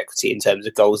negative equity in terms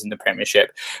of goals in the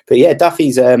Premiership. But yeah,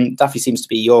 Duffy seems to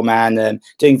be your man,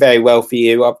 doing very well for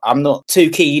you. I'm not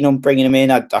too keen on bringing him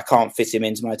in. I can't fit him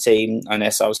into my team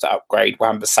unless I was to upgrade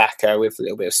Wan-Bissaka with a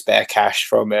little bit of spare cash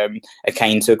from a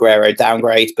Kane to Aguero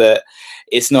downgrade. But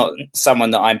it's not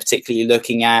someone that I'm particularly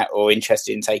looking at or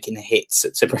interested in taking hits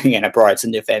to bring in a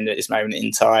Brighton defender at this moment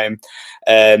in time.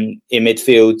 In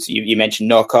midfield, you mentioned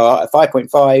Knocker at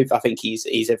 5.5. I think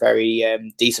he's a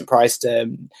very decent priced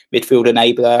midfield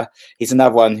enabler. He's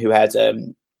another one who had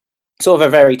sort of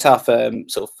a very tough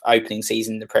sort of opening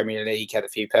season in the Premier League. Had a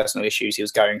few personal issues he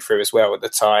was going through as well at the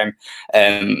time.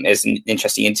 There's an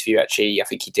interesting interview, actually, I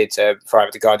think he did for either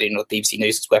The Guardian or BBC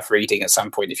News. It's worth reading at some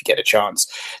point if you get a chance,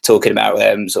 talking about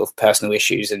sort of personal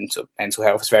issues and sort of mental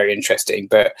health. It's very interesting.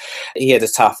 But he had a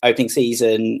tough opening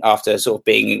season after sort of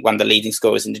being one of the leading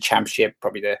scorers in the Championship,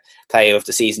 probably the player of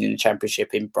the season in the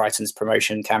Championship in Brighton's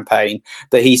promotion campaign.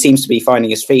 But he seems to be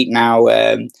finding his feet now.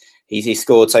 He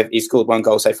scored 1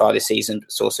 goal so far this season, but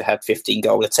he's also had 15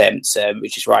 goal attempts,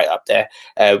 which is right up there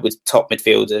with top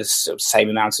midfielders, sort of same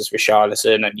amount as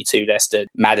Richarlison, only 2 less than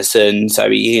Maddison. So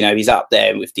he's up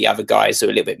there with the other guys who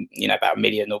are a little bit, about 1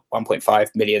 million or 1.5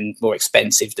 million more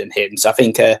expensive than him. So I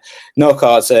think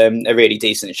Knockaert's a really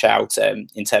decent shout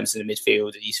in terms of the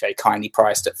midfield, and he's very kindly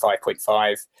priced at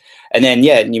 5.5. And then,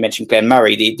 you mentioned Glenn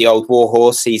Murray, the old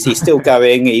warhorse. He's still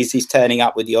going. He's turning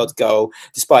up with the odd goal,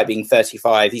 despite being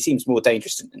 35. He seems more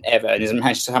dangerous than ever, and has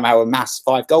managed to somehow amass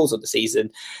 5 goals on the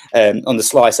season, on the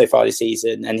sly so far this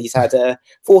season. And he's had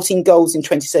 14 goals in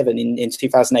 27 in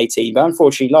 2018. But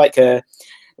unfortunately,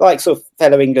 like sort of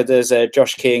fellow Englanders,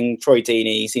 Josh King, Troy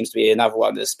Deeney seems to be another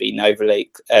one that's been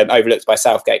overlooked by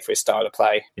Southgate for his style of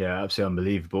play. Yeah, absolutely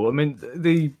unbelievable. I mean,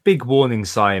 the big warning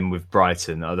sign with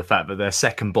Brighton are the fact that they're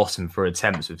second bottom for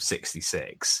attempts with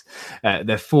 66.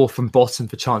 They're fourth from bottom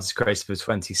for chances created with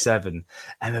 27.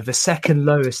 And they're the second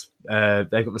lowest.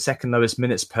 They've got the second lowest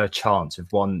minutes per chance,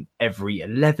 with one every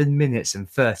 11 minutes and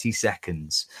 30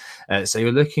 seconds. So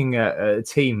you're looking at a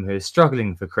team who's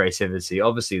struggling for creativity.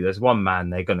 Obviously, there's one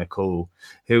man they're going to call,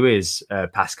 who is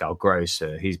Pascal Gross.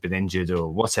 He's been injured or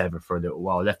whatever for a little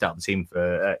while, left out the team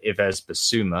for Yves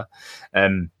Bissouma.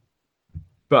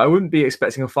 But I wouldn't be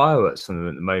expecting a fireworks from them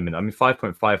at the moment. I mean,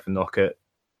 5.5 for Knockaert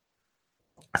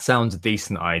sounds a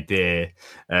decent idea.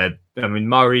 I mean,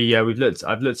 Murray, I've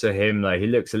looked at him. Like, he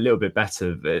looks a little bit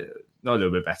better, not a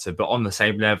little bit better, but on the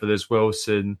same level as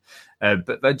Wilson.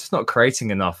 But they're just not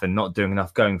creating enough and not doing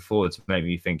enough going forward to make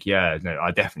me think, I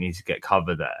definitely need to get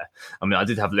cover there. I mean, I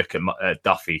did have a look at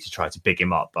Duffy to try to big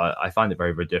him up, but I find it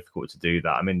very, very difficult to do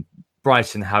that. I mean,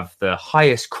 Brighton have the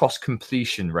highest cross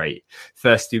completion rate,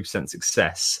 32%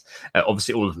 success.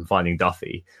 Obviously, all of them finding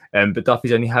Duffy. But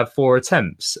Duffy's only had 4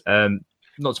 attempts.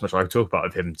 Not so much I can talk about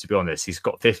with him, to be honest. He's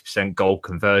got 50% goal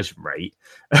conversion rate.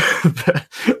 But,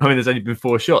 I mean, there's only been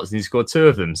 4 shots and he's scored 2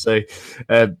 of them. So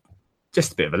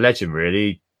just a bit of a legend,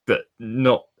 really, but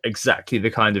not exactly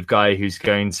the kind of guy who's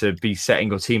going to be setting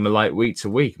your team alight week to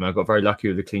week. I mean, I got very lucky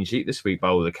with a clean sheet this week by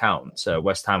all accounts.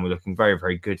 West Ham were looking very,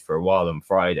 very good for a while on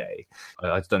Friday.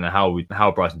 I just don't know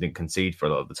how Brighton didn't concede for a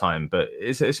lot of the time, but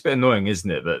it's a bit annoying, isn't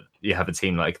it, that you have a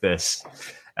team like this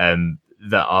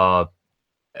that are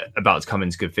about to come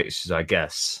into good fixtures, I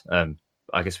guess.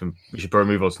 I guess we should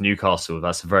probably move on to Newcastle.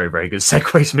 That's a very, very good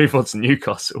segue to move on to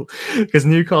Newcastle, because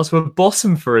Newcastle were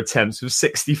bottom for attempts with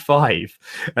 65.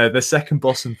 They're second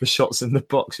bottom for shots in the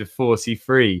box with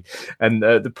 43. And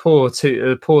the poor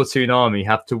Toonami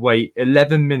have to wait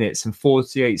 11 minutes and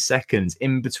 48 seconds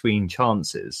in between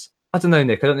chances. I don't know,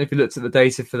 Nick. I don't know if you looked at the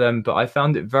data for them, but I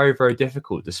found it very, very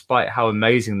difficult, despite how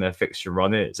amazing their fixture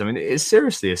run is. I mean, it's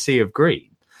seriously a sea of green.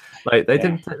 Like they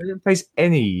didn't face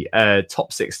any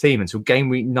top 6 team until game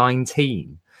week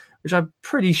 19, which I'm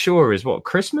pretty sure is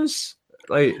Christmas.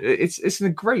 Like it's a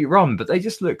great run, but they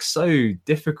just look so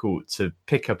difficult to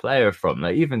pick a player from.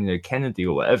 Like even Kennedy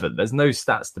or whatever, there's no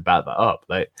stats to back that up.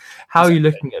 Like how are you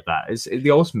looking at that? It's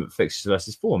the ultimate fixtures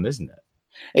versus form, isn't it?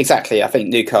 Exactly. I think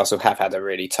Newcastle have had a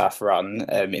really tough run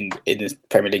in the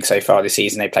Premier League so far this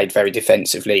season. They played very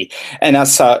defensively, and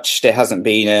as such, there hasn't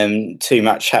been too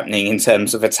much happening in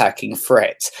terms of attacking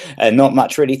threat. Not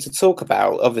much really to talk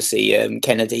about. Obviously,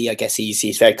 Kennedy, I guess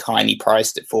he's very kindly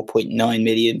priced at £4.9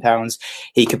 million.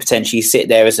 He could potentially sit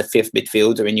there as a 5th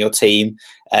midfielder in your team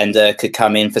and could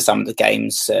come in for some of the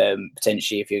games,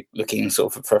 potentially if you're looking for a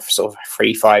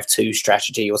 3-5-2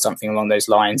 strategy or something along those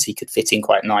lines. He could fit in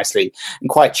quite nicely and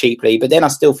quite cheaply. But then I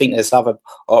still think there's other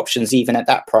options, even at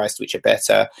that price, which are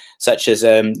better, such as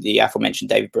the aforementioned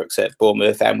David Brooks at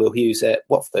Bournemouth and Will Hughes at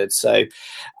Watford. So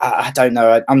I don't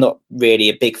know. I'm not really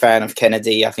a big fan of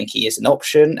Kennedy. I think he is an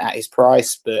option at his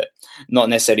price, but not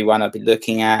necessarily one I'd be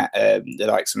looking at. The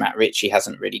likes of Matt Ritchie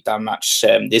hasn't really done much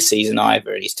this season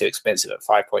either, and he's too expensive at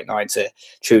 5.9 to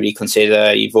truly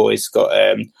consider. You've always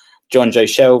got John Joe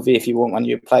Shelby if you want one of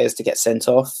your players to get sent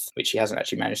off, which he hasn't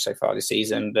actually managed so far this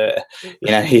season. But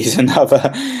he's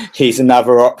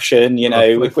another option.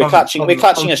 We're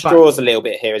clutching at straws a little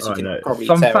bit here, as you can probably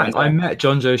tell. Fun fact: I met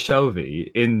John Joe Shelby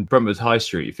in Brentwood High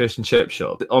Street fish and chip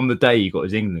shop on the day he got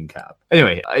his England cap.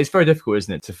 Anyway, it's very difficult,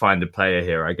 isn't it, to find a player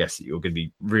here, I guess, that you're going to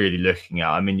be really looking at.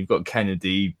 I mean, you've got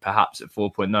Kennedy perhaps at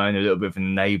 4.9, a little bit of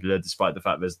an enabler, despite the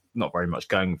fact there's not very much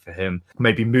going for him.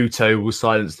 Maybe Muto will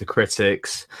silence the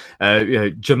critics.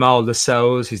 Jamal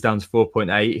Lascelles, he's down to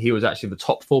 4.8. He was actually the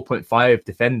top 4.5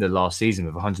 defender last season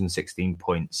with 116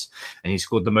 points, and he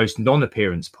scored the most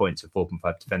non-appearance points of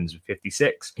 4.5 defenders with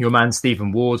 56. Your man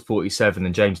Stephen Ward, 47,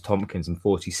 and James Tompkins and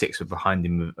 46 were behind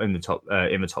him in the top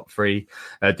 3.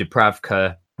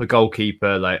 Dubravka, the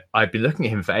goalkeeper, I've been looking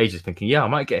at him for ages, thinking, I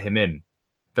might get him in.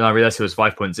 Then I realised it was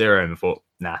 5.0 and I thought,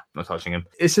 nah, not touching him.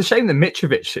 It's a shame that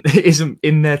Mitrovic isn't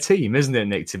in their team, isn't it,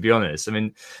 Nick, to be honest? I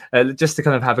mean, just to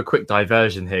kind of have a quick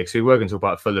diversion here, because we were going to talk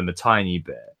about Fulham a tiny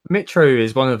bit. Mitro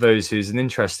is one of those who's an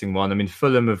interesting one. I mean,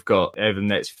 Fulham have got, over the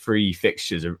next 3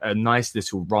 fixtures, a nice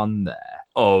little run there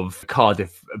of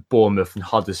Cardiff, Bournemouth and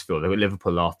Huddersfield. They've got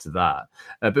Liverpool after that.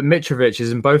 But Mitrovic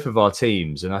is in both of our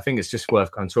teams, and I think it's just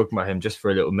worth kind of talking about him just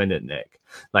for a little minute, Nick.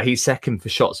 Like, he's second for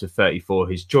shots with 34.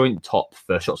 He's joint top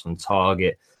for shots on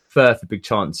target, third for big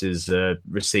chances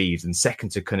received, and second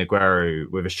to Kun Aguero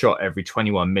with a shot every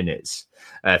 21 minutes,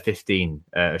 15,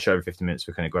 a shot every 15 minutes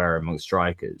for Kun Aguero amongst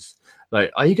strikers.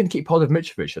 Like, are you going to keep hold of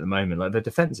Mitrovic at the moment? Like, the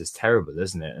defence is terrible,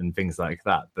 isn't it? And things like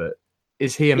that. But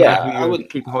is he a man who you would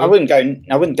keep hold of?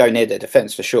 I wouldn't go near their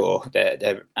defence for sure.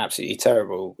 They're absolutely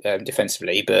terrible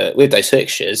defensively. But with those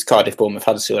fixtures, Cardiff, Bournemouth,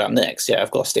 Huddersfield up next, yeah,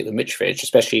 I've got to stick with Mitrovic,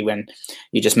 especially when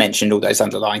you just mentioned all those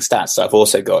underlying stats that I've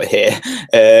also got here.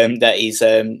 That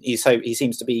he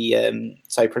seems to be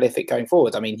so prolific going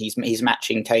forward. I mean, he's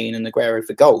matching Kane and Aguero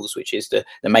for goals, which is the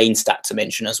main stat to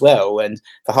mention as well, and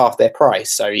for half their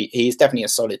price. So he's definitely a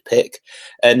solid pick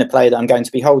and the player that I'm going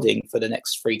to be holding for the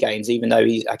next 3 games, even though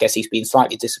I guess he's been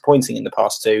slightly disappointing in the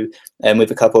past 2, with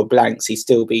a couple of blanks. He's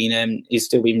still been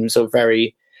sort of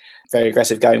very, very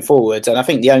aggressive going forward. And I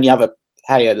think the only other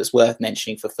player that's worth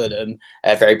mentioning for Fulham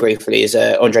very briefly is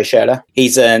Andre Schürrle.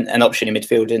 He's an option in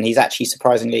midfield, and he's actually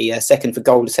surprisingly second for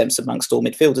goal attempts amongst all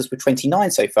midfielders with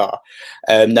 29 so far.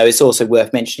 Though it's also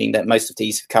worth mentioning that most of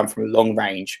these have come from long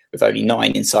range, with only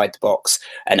 9 inside the box,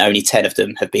 and only 10 of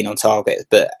them have been on target.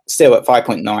 But still at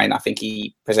 5.9, I think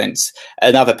he presents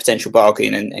another potential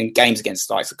bargain, and games against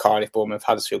the likes of Cardiff, Bournemouth,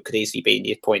 Huddersfield could easily be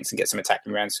near points and get some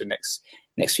attacking rounds for the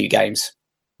next few games.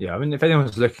 Yeah, I mean, if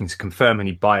anyone's looking to confirm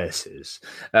any biases,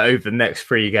 over the next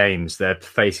 3 games, they're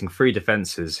facing 3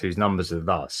 defences whose numbers are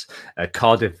thus.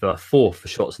 Cardiff are 4th for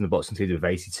shots in the box conceded with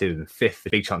 82, and 5th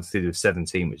for big chances conceded with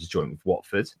 17, which is joint with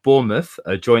Watford. Bournemouth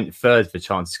are joint 3rd for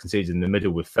chances conceded in the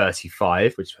middle with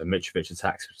 35, which for Mitrovic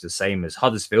attacks, which is the same as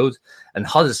Huddersfield. And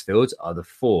Huddersfield are the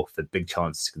 4th for big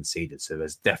chances conceded, so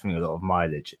there's definitely a lot of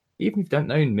mileage. Even if you don't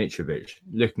know Mitrovic,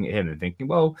 looking at him and thinking,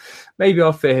 well, maybe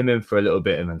I'll fit him in for a little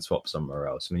bit and then swap somewhere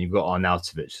else. I mean, you've got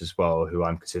Arnautovic as well, who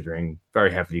I'm considering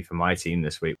very heavily for my team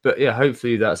this week. But yeah,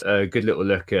 hopefully that's a good little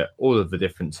look at all of the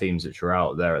different teams which are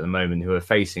out there at the moment who are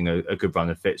facing a good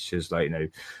run of fixtures. Like,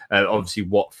 obviously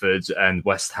Watford and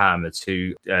West Ham are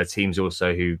 2 teams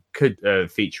also who could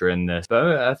feature in this.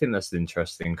 But I think that's an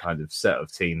interesting kind of set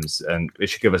of teams, and it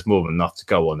should give us more than enough to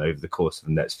go on over the course of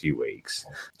the next few weeks.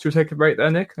 Should we take a break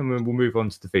there, Nick? And we'll move on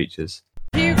to the features.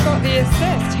 Who got the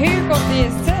assist? Who got the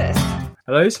assist?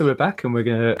 Hello, so we're back and we're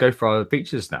going to go for our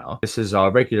features now. This is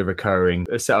our regular recurring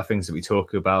set of things that we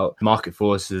talk about. Market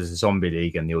Forces, Zombie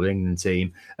League and the All England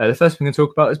team. The first thing we're going to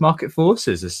talk about is Market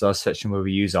Forces. This is our section where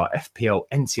we use our FPL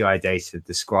NTI data to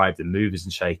describe the movers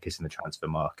and shakers in the transfer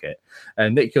market.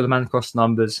 Nick, you're the man across the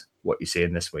numbers. What you see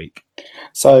in this week?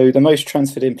 So the most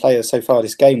transferred in player so far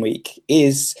this game week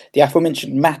is the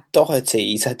aforementioned Matt Doherty.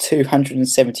 He's had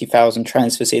 270,000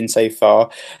 transfers in so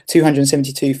far,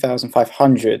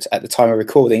 272,500 at the time of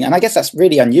recording. And I guess that's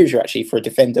really unusual actually for a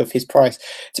defender of his price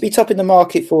to be top in the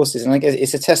Market Forces. And I guess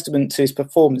it's a testament to his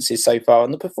performances so far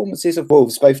and the performances of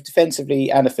Wolves, both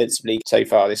defensively and offensively so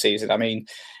far this season. I mean,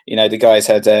 the guy's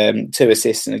had 2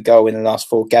 assists and a goal in the last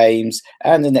 4 games,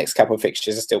 and the next couple of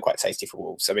fixtures are still quite tasty for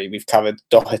Wolves. I mean, we've covered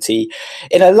Doherty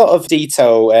in a lot of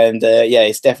detail, and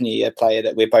it's definitely a player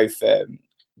that we're both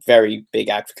very big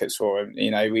advocates for.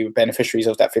 We were beneficiaries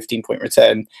of that 15-point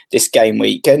return this game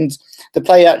week. And the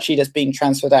player actually that's being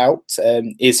transferred out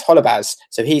is Holebas.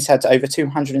 So he's had over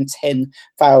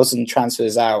 210,000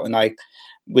 transfers out, and I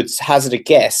would hazard a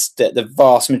guess that the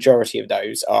vast majority of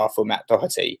those are for Matt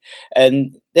Doherty.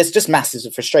 And there's just masses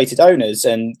of frustrated owners.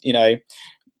 And,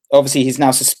 obviously he's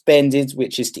now suspended,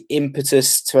 which is the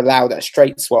impetus to allow that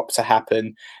straight swap to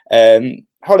happen.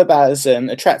 Holebas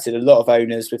attracted a lot of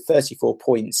owners with 34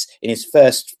 points in his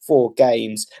first 4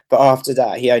 games. But after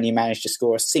that, he only managed to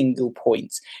score a single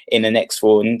point in the next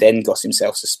 4 and then got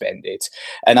himself suspended.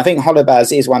 And I think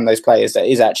Holebas is one of those players that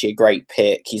is actually a great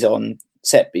pick. He's on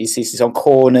set pieces, he's on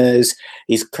corners,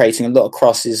 he's creating a lot of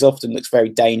crosses, often looks very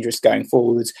dangerous going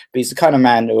forwards, but he's the kind of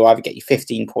man who will either get you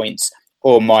 15 points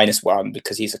or -1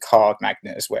 because he's a card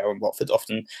magnet as well, and Watford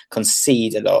often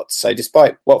concede a lot. So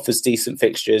despite Watford's decent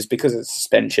fixtures, because of the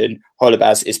suspension,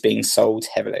 Holebas is being sold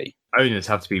heavily. Owners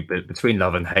have to be between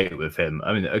love and hate with him.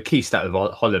 I mean, a key stat of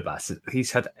Holebas,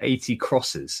 he's had 80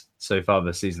 crosses so far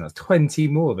this season. That's 20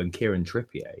 more than Kieran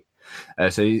Trippier.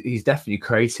 So he's definitely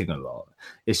creating a lot.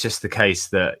 it's just the case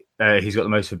that he's got the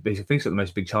most. I think he's got the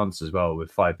most big chances as well,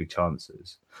 with 5 big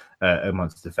chances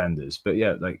amongst defenders. But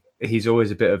yeah, like he's always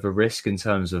a bit of a risk in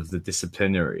terms of the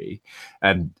disciplinary.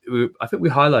 And I think we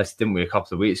highlighted, didn't we, a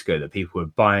couple of weeks ago, that people were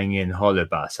buying in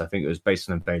Holebas. I think it was based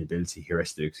on availability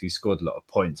heuristic, because he scored a lot of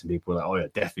points, and people were like, "Oh yeah,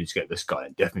 definitely to get this guy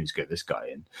in, definitely to get this guy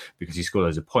in," because he scored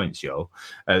loads of points, yo.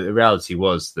 The reality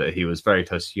was that he was very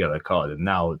close to yellow card, and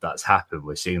now that's happened,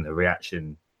 we're seeing the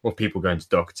reaction of people going to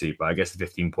Doherty. But I guess the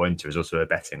 15-pointer is also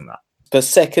abetting that. But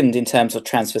second in terms of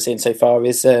transfers in so far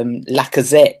is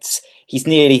Lacazette. He's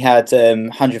nearly had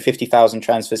 150,000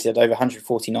 transfers. He had over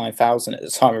 149,000 at the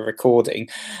time of recording.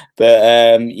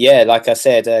 But yeah, like I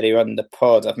said earlier on in the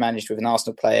pod, I've managed with an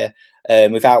Arsenal player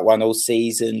without one all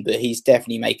season, but he's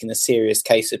definitely making a serious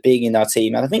case of being in our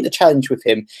team. And I think the challenge with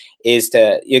him is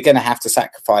that you're going to have to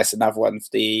sacrifice another one of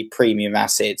the premium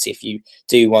assets if you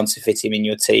do want to fit him in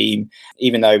your team,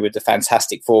 even though with the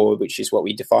fantastic forward, which is what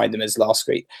we defined them as last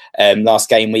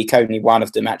game week, only one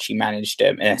of them actually managed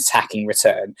an attacking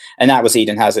return, and that was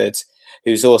Eden Hazard,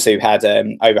 who's also had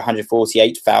over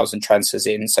 148,000 transfers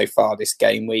in so far this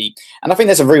game week. And I think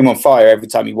there's a room on fire every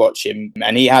time you watch him.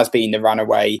 And he has been the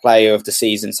runaway player of the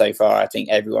season so far. I think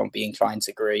everyone will be inclined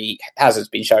to agree. Hazard's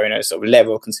been showing a sort of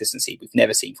level of consistency we've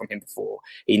never seen from him before.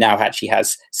 He now actually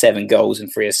has 7 goals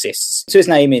and 3 assists to his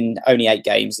name in only 8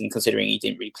 games. And considering he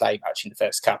didn't really play much in the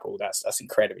first couple, that's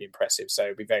incredibly impressive. So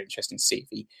it'll be very interesting to see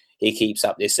if he keeps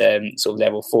up this sort of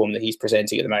level form that he's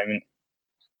presenting at the moment.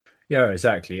 Yeah,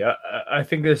 exactly. I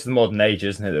think this is the modern age,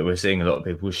 isn't it, that we're seeing a lot of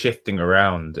people shifting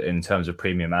around in terms of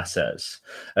premium assets.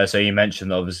 So you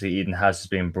mentioned, obviously, Eden Hazard's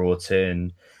been brought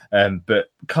in. But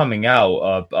coming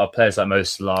out are players like Mo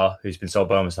Salah, who's been sold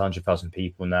by almost 100,000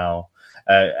 people now.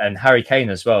 And Harry Kane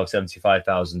as well,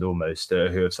 75,000 almost,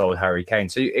 who have sold Harry Kane.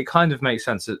 So it kind of makes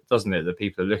sense, doesn't it, that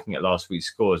people are looking at last week's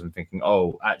scores and thinking,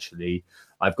 oh, actually,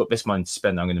 I've got this money to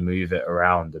spend, I'm going to move it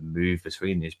around and move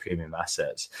between these premium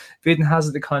assets. For Eden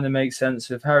Hazard, it kind of makes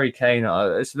sense. With Harry Kane,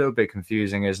 it's a little bit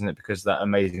confusing, isn't it? Because of that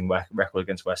amazing record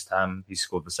against West Ham, he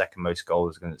scored the second most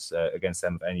goals against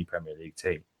them of any Premier League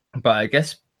team. But I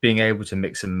guess being able to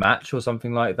mix and match or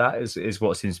something like that is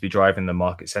what seems to be driving the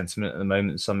market sentiment at the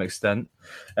moment to some extent.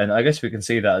 And I guess we can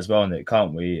see that as well, Nick,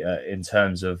 can't we, in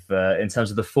terms of the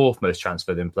 4th most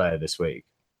transferred in player this week?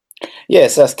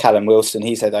 Yes, that's Callum Wilson.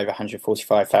 He's had over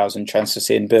 145,000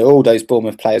 transfers in, but all those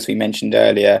Bournemouth players we mentioned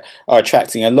earlier are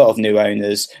attracting a lot of new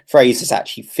owners. Fraser's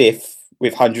actually 5th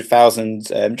with 100,000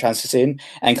 transfers in.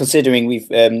 And considering we've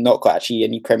not got actually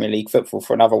any Premier League football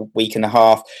for another week and a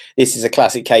half, this is a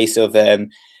classic case of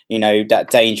that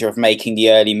danger of making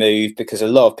the early move, because a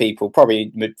lot of people,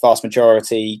 probably vast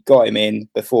majority, got him in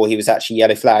before he was actually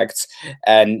yellow flagged.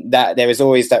 And that there is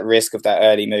always that risk of that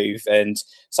early move. And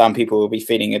some people will be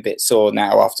feeling a bit sore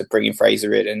now after bringing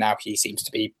Fraser in, and now he seems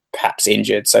to be perhaps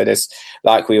injured. So there's,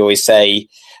 like we always say,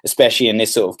 especially in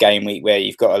this sort of game week where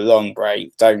you've got a long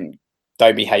break, don't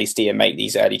be hasty and make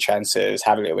these early transfers.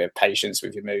 Have a little bit of patience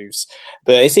with your moves.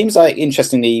 But it seems like,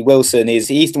 interestingly, Wilson he's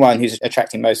the one who's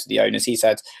attracting most of the owners. He's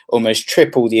had almost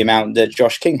triple the amount that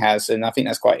Josh King has. And I think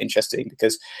that's quite interesting,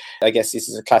 because I guess this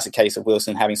is a classic case of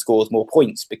Wilson having scored more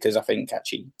points, because I think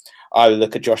actually I would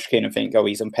look at Josh King and think, oh,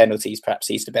 he's on penalties, perhaps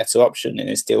he's the better option, and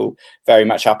it's still very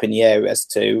much up in the air as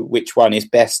to which one is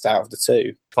best out of the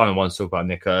two. Final one to talk about,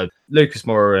 Nick. Lucas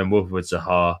Moura and Wilfried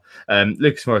Zaha.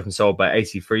 Lucas Moura has been sold by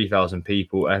 83,000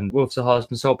 people, and Wilfried Zaha has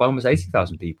been sold by almost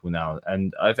 80,000 people now.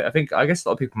 And I guess a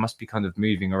lot of people must be kind of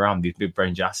moving around these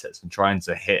mid-range assets and trying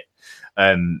to hit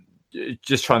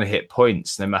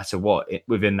points no matter what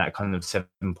within that kind of 7.0,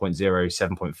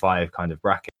 7.5 kind of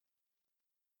bracket.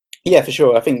 Yeah, for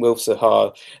sure. I think Wilf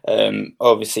Zaha,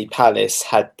 obviously Palace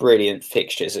had brilliant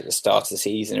fixtures at the start of the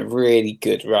season, a really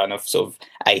good run of sort of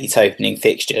 8 opening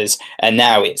fixtures, and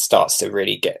now it starts to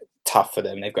really get tough for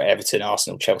them. They've got Everton,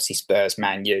 Arsenal, Chelsea, Spurs,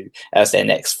 Man U as their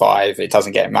next 5. It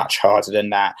doesn't get much harder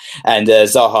than that. And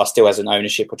Zaha still has an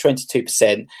ownership of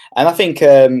 22%. And I think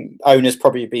owners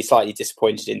probably be slightly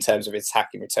disappointed in terms of his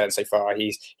attacking return so far.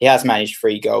 He has managed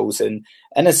 3 goals and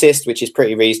an assist, which is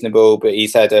pretty reasonable, but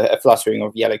he's had a fluttering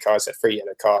of yellow cards, 3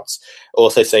 yellow cards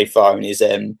also so far, and his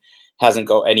hasn't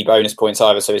got any bonus points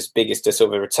either. So his biggest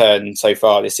sort of return so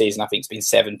far this season, I think, has been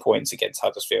 7 points against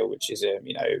Huddersfield, which is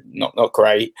not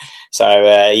great.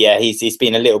 So he's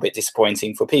been a little bit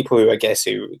disappointing for people who, I guess,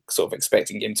 who sort of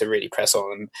expecting him to really press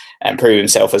on and prove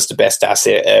himself as the best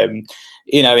asset.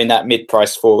 In that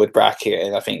mid-price forward bracket,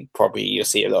 and I think probably you'll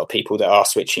see a lot of people that are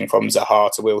switching from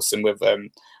Zaha to Wilson with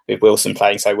Wilson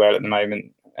playing so well at the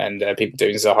moment, and people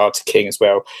doing Zaha to King as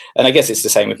well. And I guess it's the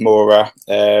same with Moura.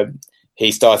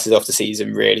 he started off the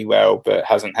season really well, but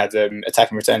hasn't had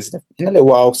attacking returns in a little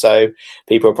while. So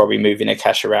people are probably moving their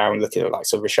cash around, looking at like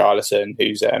Richarlison,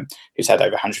 who's had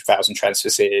over 100,000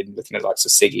 transfers in, looking at likes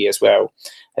of Siggy as well,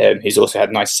 who's also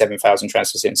had 97,000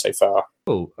 transfers in so far.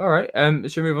 Cool. All right.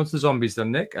 Should we move on to the zombies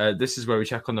then, Nick? This is where we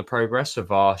check on the progress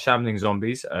of our shambling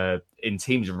zombies in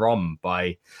teams run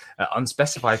by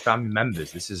unspecified family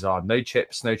members. This is our no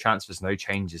chips, no transfers, no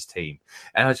changes team.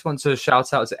 And I just want to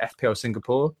shout out to FPL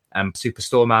Singapore and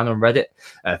Superstore Man on Reddit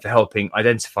for helping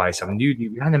identify some newly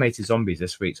reanimated zombies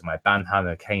this week. So my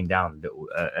Banhana came down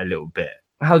a little bit.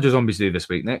 How did your zombies do this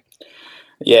week, Nick?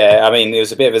 Yeah, I mean, it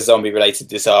was a bit of a zombie-related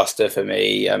disaster for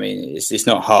me. I mean, it's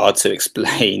not hard to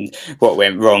explain what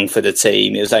went wrong for the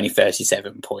team. It was only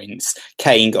 37 points.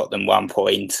 Kane got them 1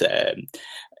 point, and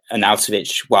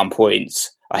Arnautovic 1 point.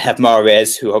 I have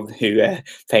Mahrez, who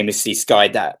famously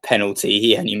skied that penalty.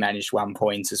 He only managed 1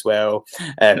 point as well.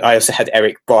 I also had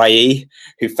Eric Bailly,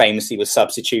 who famously was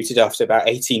substituted after about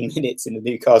 18 minutes in the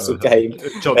Newcastle game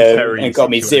and got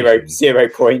me zero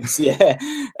points. Yeah.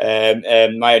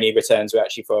 My only returns were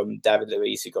actually from David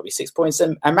Luiz, who got me 6 points,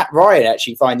 and Matt Ryan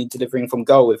actually finally delivering from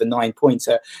goal with a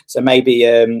 9-pointer. So maybe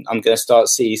I'm going to start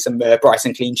to see some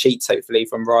Brighton clean sheets, hopefully,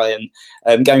 from Ryan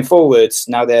going forwards.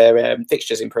 Now their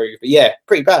fixtures improve. But yeah,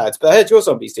 pretty bad, but I heard your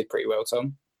zombies did pretty well,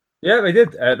 Tom. Yeah, they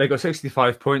did. They got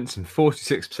 65 points, and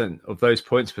 46% of those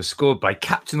points were scored by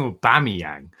Captain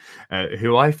Aubameyang,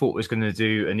 who I thought was going to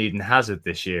do an Eden Hazard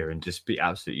this year and just be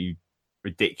absolutely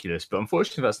ridiculous. But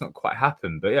unfortunately, that's not quite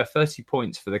happened. But yeah, 30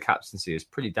 points for the captaincy is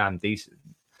pretty damn decent.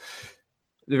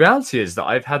 The reality is that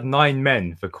I've had 9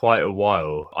 men for quite a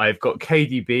while. I've got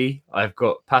KDB, I've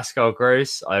got Pascal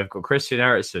Gross, I've got Christian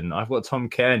Eriksen, I've got Tom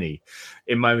Kearney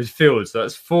in my midfield. So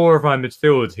that's 4 of my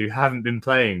midfield who haven't been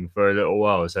playing for a little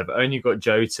while. So I've only got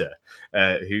Jota,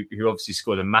 who obviously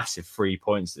scored a massive 3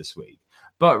 points this week.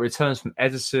 But returns from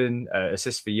Ederson,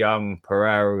 assists for Young,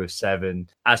 Pereira with 7,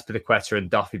 Azpilicueta and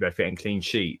Duffy both getting clean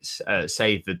sheets,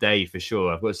 saved the day for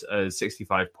sure. I've got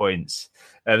 65 points.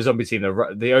 The zombie team,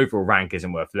 the overall rank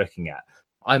isn't worth looking at.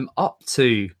 I'm up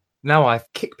to, now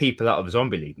I've kicked people out of the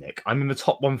zombie league, Nick. I'm in the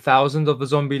top 1,000 of the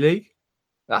zombie league.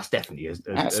 That's definitely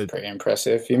that's pretty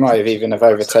impressive. You might have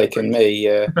overtaken me.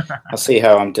 I'll see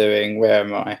how I'm doing. Where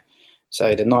am I?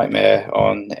 So the nightmare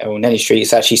on Nelly Street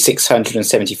is actually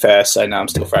 671st. So now I'm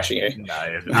still thrashing you. No,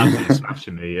 it's absolutely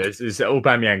smashing me. It's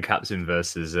Aubameyang captain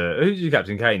versus who's your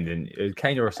captain? Kane?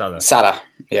 Kane or Salah? Salah.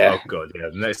 Yeah. Oh god, yeah.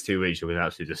 The next 2 weeks you're going to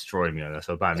absolutely destroy me unless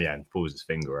Aubameyang pulls his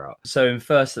finger out. So in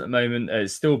first at the moment,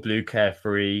 it's still Blue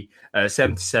Carefree,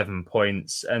 77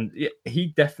 points, and he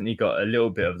definitely got a little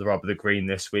bit of the rub of the green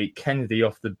this week. Kennedy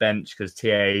off the bench because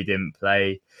TAA didn't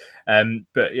play.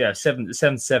 But yeah,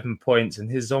 77 points,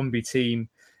 and his zombie team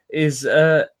is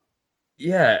in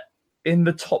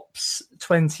the top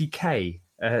 20k,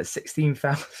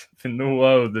 16,000 in the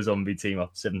world. The zombie team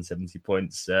up 770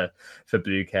 points for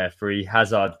Blue Carefree.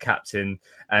 Hazard captain,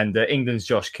 and England's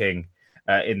Josh King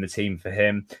in the team for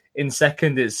him. In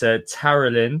second, it's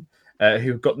Tarelin,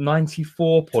 who got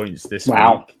 94 points this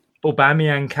week.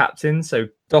 Aubameyang captain, so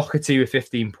Doherty with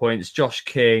 15 points, Josh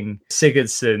King,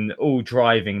 Sigurdsson, all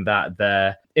driving that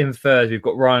there. In third, we've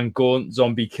got Ryan Gaunt,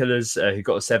 Zombie Killers, who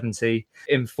got a 70.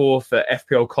 In fourth,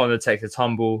 FPL Connor takes a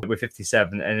tumble with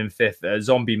 57. And in fifth,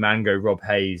 Zombie Mango, Rob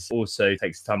Hayes, also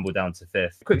takes a tumble down to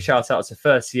fifth. Quick shout out to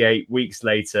 38 weeks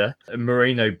later,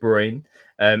 Marino Bruin.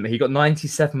 He got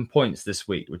 97 points this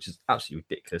week, which is absolutely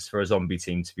ridiculous for a zombie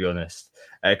team, to be honest.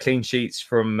 Clean sheets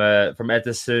from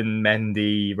Ederson,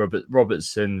 Mendy,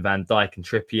 Robertson, Van Dijk and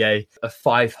Trippier. A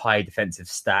 5-high defensive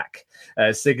stack.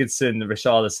 Sigurdsson,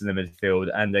 Richarlison in the midfield,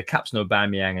 and Captain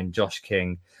Aubameyang and Josh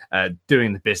King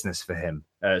doing the business for him.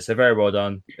 So very well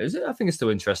done. I think it's still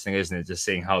interesting, isn't it? Just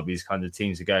seeing how these kind of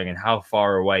teams are going and how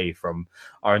far away from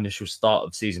our initial start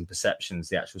of season perceptions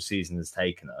the actual season has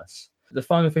taken us. The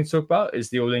final thing to talk about is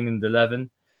the All England 11,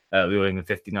 the All England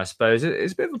 15, I suppose.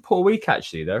 It's a bit of a poor week,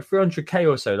 actually. They're 300k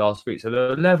or so last week, so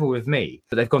they're level with me.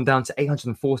 But they've gone down to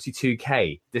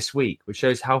 842k this week, which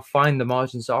shows how fine the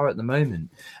margins are at the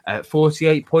moment.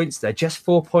 48 points, they're just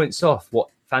 4 points off what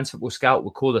Fantasy Football Scout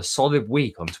would call a solid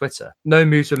week on Twitter. No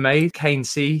moves were made. Kane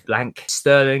C, blank.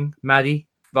 Sterling, Maddie,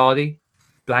 Vardy,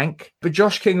 blank. But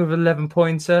Josh King with an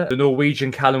 11-pointer. The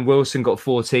Norwegian Callum Wilson got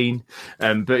 14.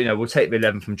 But, we'll take the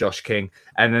 11 from Josh King.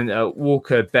 And then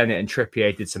Walker, Bennett and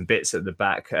Trippier did some bits at the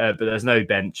back. But there's no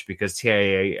bench because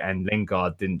TAA and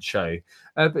Lingard didn't show.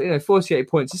 But, 48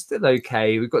 points is still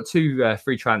okay. We've got 2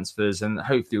 free transfers and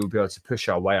hopefully we'll be able to push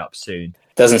our way up soon.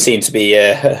 Doesn't seem to be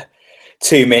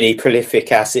too many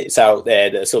prolific assets out there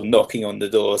that are sort of knocking on the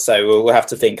door. So we'll have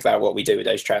to think about what we do with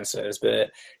those transfers.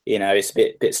 But, it's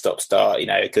a bit stop-start,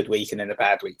 a good week and then a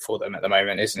bad week for them at the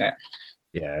moment, isn't it?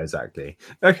 Yeah, exactly.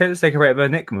 Okay, let's take a break there,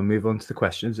 Nick, and we'll move on to the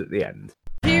questions at the end.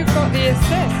 Who got the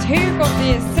assist? Who got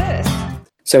the assist?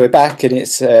 So we're back and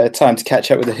it's time to catch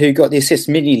up with the Who Got the Assist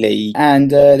mini league.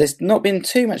 And there's not been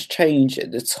too much change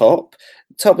at the top.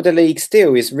 Top of the league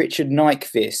still is Richard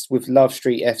Nyquist with Love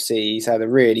Street FC. He's had a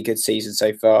really good season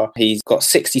so far. He's got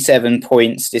 67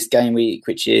 points this game week,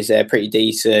 which is pretty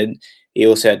decent. He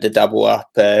also had the double up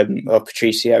of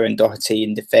Patricio and Doherty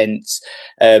in defence,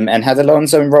 and had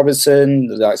Alonso and Robertson,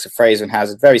 the likes of Fraser and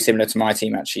Hazard, very similar to my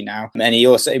team actually now. And he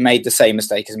also made the same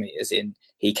mistake as me, as in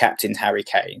he captained Harry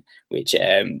Kane, which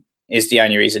is the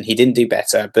only reason he didn't do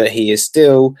better. But he is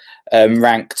still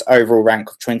overall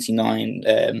rank of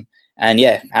 29. And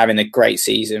yeah, having a great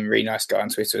season. Really nice guy on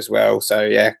Twitter as well. So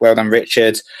yeah, well done,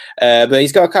 Richard. But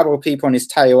he's got a couple of people on his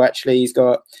tail, actually. He's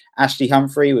got Ashley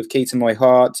Humphrey with Keaton Moy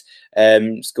Hart,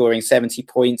 scoring 70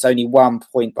 points, only 1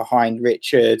 point behind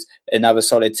Richard, another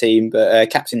solid team, but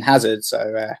Captain Hazard.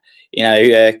 So,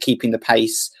 keeping the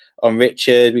pace on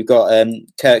Richard. We've got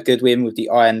Kurt Goodwin with the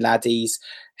Iron Laddies.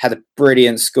 Had a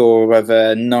brilliant score of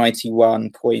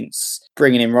 91 points,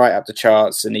 bringing him right up the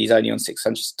charts, and he's only on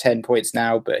 610 points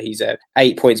now, but he's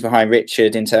 8 points behind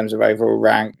Richard in terms of overall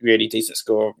rank. Really decent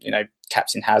score.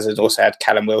 Captain Hazard also had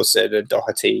Callum Wilson and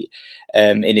Doherty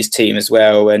in his team as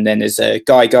well. And then there's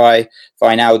Guy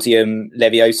Wijnaldum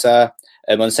Leviosa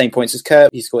on the same points as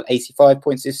Kurt. He scored 85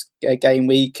 points this game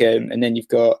week. And then you've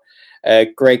got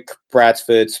Greg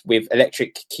Bradford with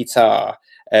Electric Guitar.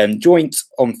 Joint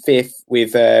on fifth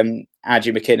with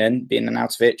Andrew McKinnon being an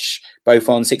Arnautovic, both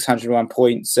on 601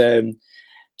 points.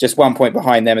 Just 1 point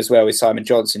behind them as well is Simon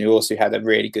Johnson, who also had a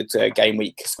really good game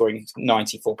week, scoring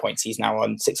 94 points. He's now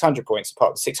on 600 points,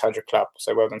 part of the 600 club.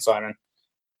 So well done, Simon.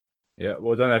 Yeah,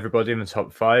 well done, everybody in the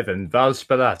top five. And Val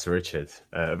Spallata, Richard.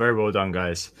 Very well done,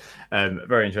 guys.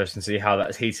 Very interesting to see how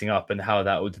that's heating up and how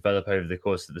that will develop over the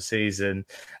course of the season.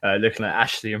 Looking at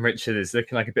Ashley and Richard, it's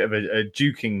looking like a bit of a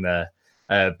duking there.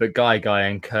 But Guy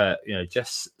and Kurt,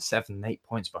 just 7 8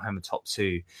 points behind the top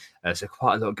two. So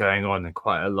quite a lot going on and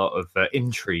quite a lot of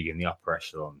intrigue in the upper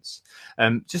echelons.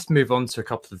 Just to move on to a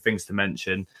couple of things to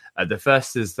mention. The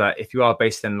first is that if you are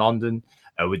based in London,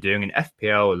 we're doing an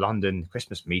FPL London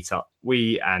Christmas meetup.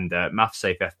 We and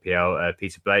MathSafe FPL,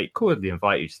 Peter Blake, cordially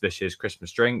invite you to this year's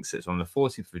Christmas drinks. It's on the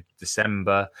 14th of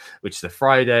December, which is a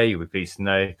Friday. You'll be pleased to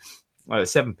know. At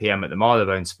 7 p.m. at the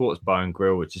Marylebone Sports Bar and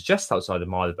Grill, which is just outside the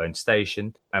Marylebone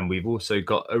station, and we've also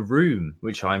got a room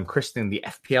which I'm christening the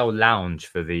FPL Lounge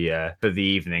for the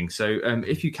evening. So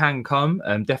if you can come,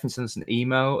 definitely send us an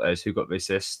email as Who Got the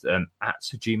Assist at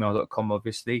gmail.com,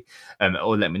 obviously,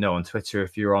 or let me know on Twitter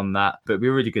if you're on that. But it'd be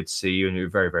really good to see you, and it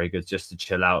was very, very good just to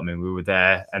chill out. I mean, we were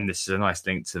there, and this is a nice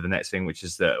link to the next thing, which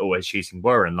is that Always Cheating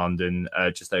were in London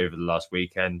just over the last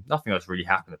weekend. Nothing else really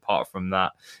happened apart from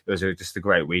that. It was just a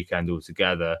great weekend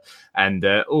altogether, and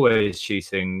Always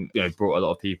Cheating brought a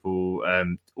lot of people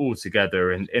all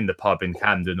together in the pub in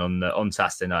Camden on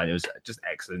Saturday night. It was just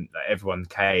excellent. Everyone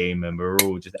came and we were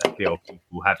all just FPL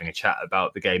people having a chat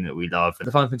about the game that we love. And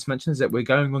the final thing to mention is that we're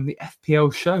going on the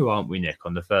FPL show, aren't we, Nick,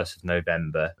 on the 1st of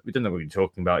November? We don't know what we're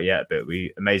talking about yet, but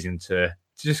amazing to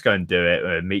just go and do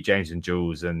it, meet James and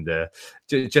Jules, and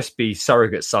just be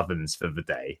surrogate Southerns for the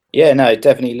day. Yeah, no,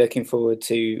 definitely looking forward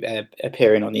to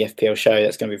appearing on the FPL show.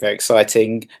 That's going to be very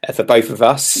exciting for both of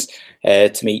us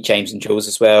to meet James and Jules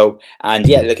as well. And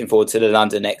yeah, looking forward to the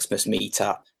London Xmas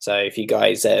meetup. So if you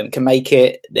guys can make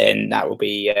it, then that will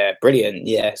be brilliant.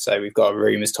 Yeah, so we've got a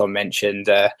room, as Tom mentioned.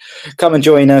 Come and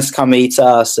join us, come meet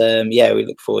us. Yeah, we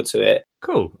look forward to it.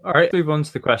 Cool. All right, move on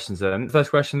to the questions then. The first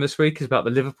question this week is about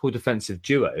the Liverpool defensive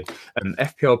duo.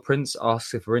 FPL Prince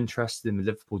asks if we're interested in the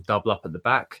Liverpool double up at the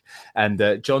back.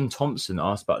 And John Thompson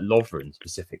asked about Lovren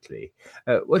specifically.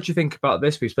 What do you think about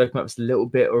this? We've spoken about this a little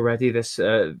bit already, this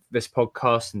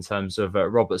podcast, in terms of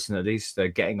Robertson at least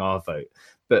getting our vote.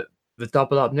 But the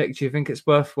double up, Nick, do you think it's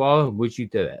worthwhile? Would you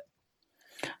do it?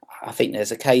 I think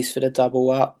there's a case for the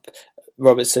double up.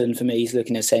 Robertson, for me, is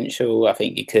looking essential. I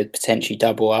think you could potentially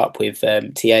double up with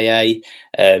TAA,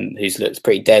 who's looked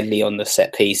pretty deadly on the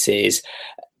set pieces.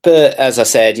 But as I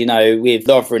said, with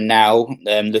Lovren now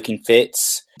looking fit,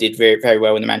 did very, very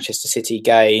well in the Manchester City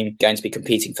game, going to be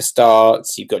competing for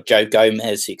starts. You've got Joe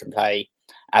Gomez, who can play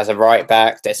as a right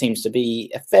back. There seems to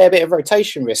be a fair bit of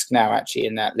rotation risk now, actually,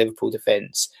 in that Liverpool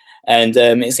defence. And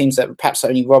it seems that perhaps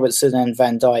only Robertson and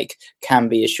Van Dijk can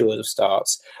be assured of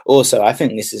starts. Also, I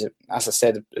think this is, as I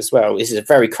said as well, this is a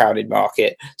very crowded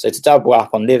market. So to double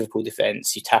up on Liverpool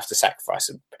defence, you'd have to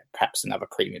sacrifice perhaps another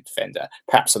premium defender,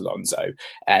 perhaps Alonso.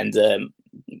 And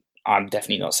I'm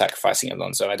definitely not sacrificing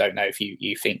Alonso. I don't know if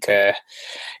you think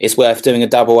it's worth doing a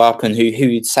double up, and who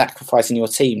you'd sacrifice in your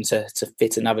team to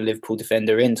fit another Liverpool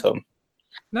defender in, Tom?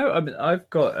 No, I mean, I've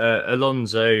got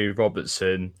Alonso,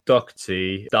 Robertson,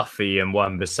 Doherty, Duffy, and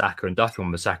Wan-Bissaka, and Duffy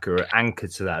and Wan-Bissaka are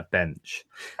anchored to that bench.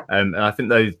 And I think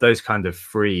those kind of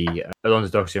three,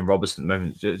 Alonso, Doherty, and Robertson at the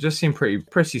moment, just seem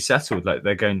pretty settled. Like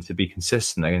they're going to be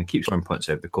consistent. They're going to keep scoring points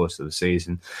over the course of the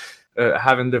season.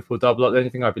 Having Liverpool double up, the only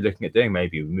thing I'd be looking at doing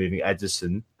maybe moving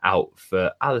Ederson out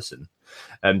for Alisson.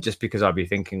 Just because I'd be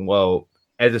thinking, well,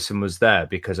 Ederson was there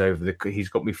because he's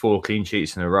got me 4 clean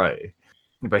sheets in a row.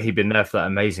 But he'd been there for that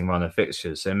amazing run of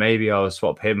fixtures. So maybe I'll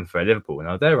swap him for Liverpool.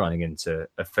 Now they're running into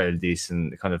a fairly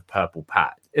decent kind of purple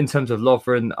patch. In terms of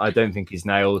Lovren, I don't think he's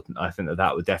nailed. I think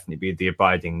that would definitely be the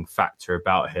abiding factor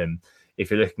about him. If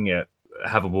you're looking at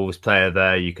have a Wolves player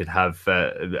there, you could have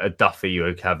a Duffy, you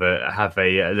would have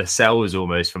a Lascelles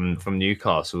almost from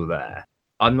Newcastle there.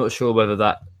 I'm not sure whether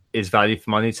that is value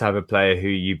for money to have a player who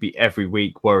you beat every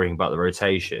week worrying about the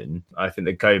rotation. I think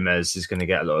that Gomez is going to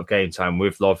get a lot of game time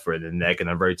with Lovren, and they're going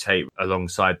to rotate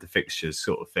alongside the fixtures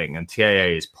sort of thing. And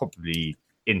TAA is probably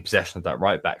in possession of that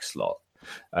right back slot.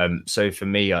 So for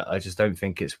me, I just don't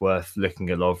think it's worth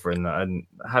looking at Lovren, and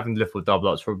having Liverpool double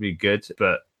up is probably good,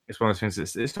 but it's one of those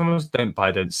things it's almost don't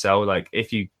buy, don't sell. Like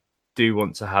if you do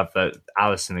want to have that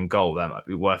Alisson in goal, that might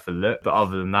be worth a look. But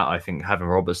other than that, I think having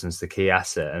Robertson's the key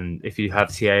asset. And if you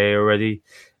have TAA already,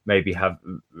 maybe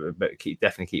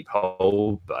definitely keep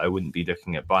hold, but I wouldn't be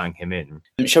looking at buying him in.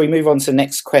 Shall we move on to the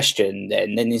next question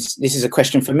then? Then this is a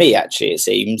question for me, actually, it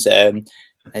seems. And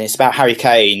it's about Harry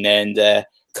Kane. And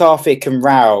Karthik and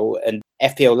Rao and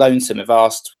FPL Lonesome have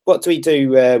asked, what do we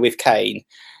do with Kane?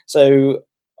 So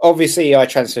obviously, I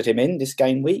transferred him in this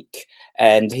game week,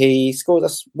 and he scored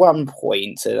us 1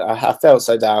 point. I felt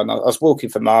so down. I was walking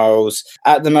for miles.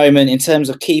 At the moment, in terms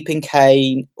of keeping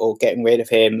Kane or getting rid of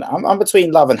him, I'm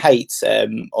between love and hate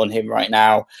on him right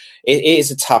now. It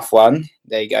is a tough one.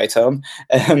 There you go, Tom.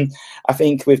 I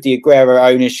think with the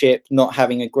Aguero ownership, not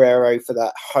having Aguero for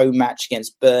that home match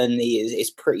against Burnley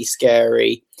is pretty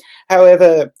scary.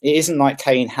 However, it isn't like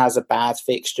Kane has a bad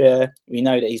fixture. We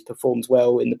know that he's performed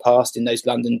well in the past in those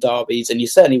London derbies, and you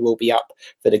certainly will be up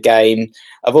for the game.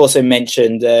 I've also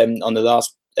mentioned on the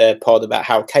last pod about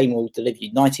how Kane will deliver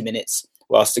you 90 minutes,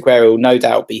 whilst Aguero will no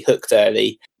doubt be hooked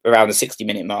early around the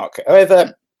 60-minute mark.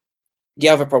 However, the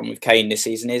other problem with Kane this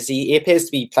season is he appears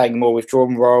to be playing a more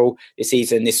withdrawn role this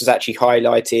season. This was actually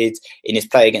highlighted in his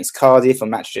play against Cardiff on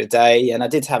Match of the Day. And I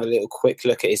did have a little quick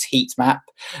look at his heat map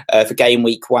for game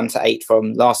week 1 to 8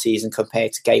 from last season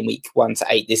compared to game week 1 to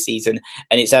 8 this season.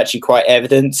 And it's actually quite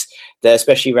evident that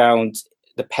especially around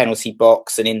the penalty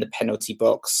box and in the penalty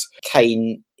box,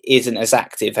 Kane isn't as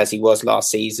active as he was last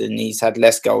season. He's had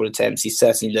less goal attempts. He's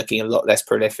certainly looking a lot less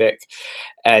prolific.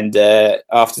 And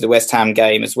after the West Ham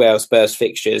game as well, Spurs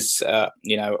fixtures,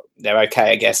 they're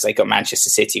okay, I guess. They got Manchester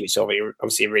City, which is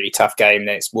obviously a really tough game.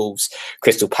 Then it's Wolves,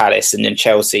 Crystal Palace, and then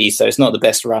Chelsea. So it's not the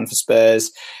best run for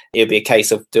Spurs. It'll be a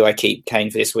case of, do I keep Kane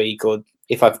for this week, or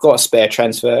if I've got a spare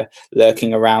transfer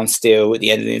lurking around still at the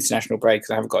end of the international break,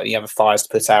 because I haven't got any other fires to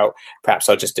put out, perhaps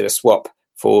I'll just do a swap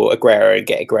for Aguero and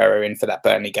get Aguero in for that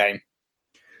Burnley game.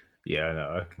 Yeah,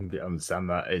 no, I can understand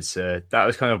that. It's that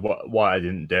was kind of why I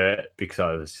didn't do it, because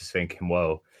I was just thinking,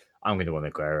 well, I'm going to want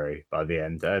Aguero by the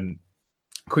end.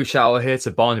 Quick shout out here to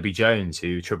Barnaby Jones,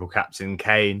 who triple captained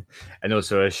Kane, and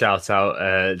also a shout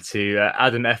out to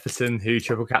Adam Efferton, who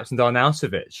triple captained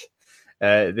Arnautovic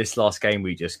this last game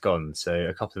we just gone. So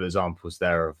a couple of examples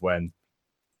there of when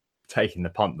taking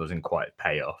the punt doesn't quite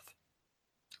pay off.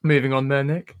 Moving on there,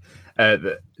 Nick.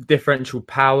 The differential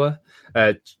power,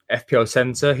 FPL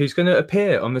Centre, who's going to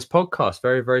appear on this podcast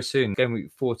very, very soon. Game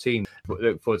week 14.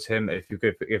 Look forward to him. If you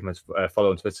could give him a follow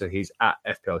on Twitter, he's at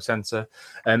FPL Centre.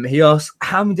 He asks,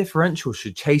 how many differentials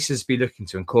should chasers be looking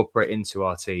to incorporate into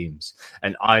our teams?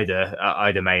 And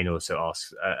Ida Main also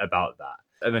asks about that.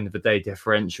 At the end of the day,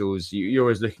 differentials, you're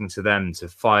always looking to them to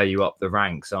fire you up the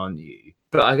ranks, aren't you?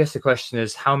 But I guess the question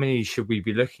is, how many should we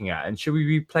be looking at? And should we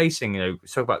be placing,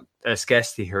 talk about a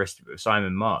scarcity heuristic with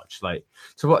Simon March? Like,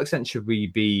 to what extent should we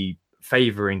be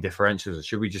favouring differentials, or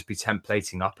should we just be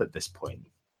templating up at this point?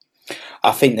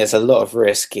 I think there's a lot of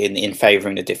risk in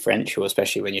favouring the differential,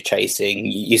 especially when you're chasing.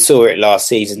 You saw it last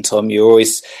season, Tom. You're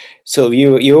always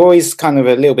kind of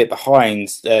a little bit behind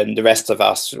the rest of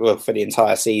us for the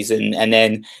entire season, and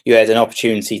then you had an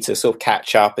opportunity to sort of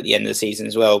catch up at the end of the season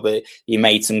as well. But you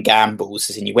made some gambles,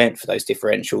 and you went for those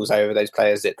differentials over those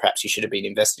players that perhaps you should have been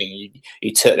investing in.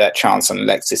 You took that chance on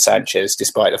Alexis Sanchez,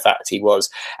 despite the fact he was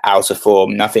out of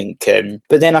form. And I think,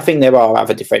 but then I think there are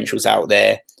other differentials out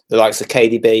there. The likes of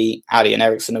KDB, Ali and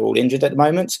Eriksen are all injured at the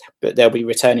moment, but they'll be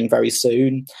returning very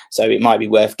soon. So it might be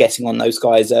worth getting on those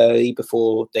guys early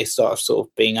before they start sort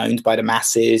of being owned by the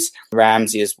masses.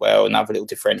 Ramsey as well, another little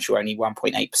differential, only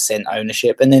 1.8%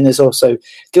 ownership. And then there's also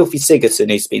Gylfi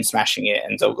Sigurdsson, who's been smashing it,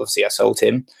 and obviously I sold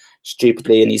him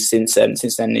stupidly, and he's since then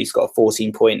he's got a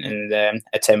 14-point and a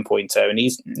 10-pointer, and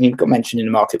he got mentioned in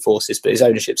the market forces, but his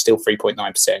ownership's still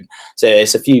 3.9%. So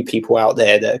there's a few people out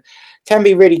there that can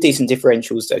be really decent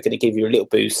differentials that are going to give you a little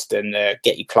boost and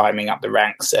get you climbing up the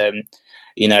ranks.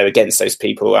 Against those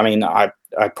people. I mean, I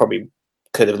probably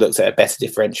could have looked at a better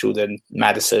differential than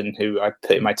Maddison, who I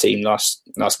put in my team last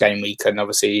game week, and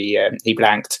obviously he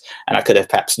blanked. And I could have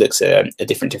perhaps looked at a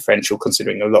different differential,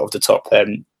 considering a lot of the top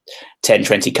 10,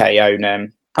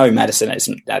 20k own Maddison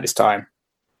at this time.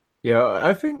 Yeah,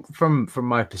 I think from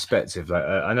my perspective, like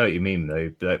I know what you mean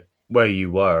though, but where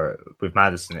you were with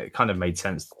Maddison, it kind of made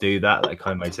sense to do that. Like,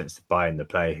 kind of made sense to buy in the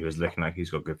player who was looking like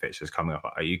he's got good fixtures coming up.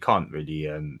 You can't really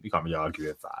argue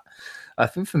with that. I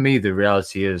think for me, the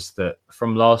reality is that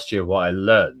from last year, what I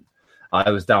learned,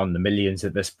 I was down in the millions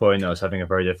at this point. I was having a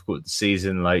very difficult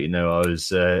season. I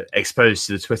was exposed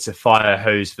to the Twitter fire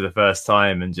hose for the first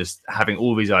time and just having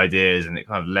all these ideas, and it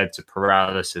kind of led to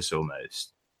paralysis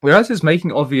almost. Whereas just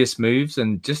making obvious moves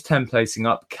and just templating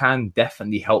up can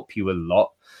definitely help you a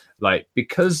lot.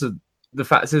 Because of the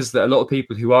fact is that a lot of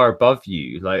people who are above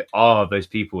you, are those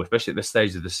people, especially at this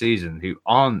stage of the season, who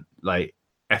aren't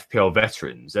FPL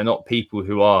veterans. They're not people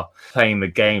who are playing the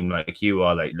game like you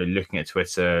are, looking at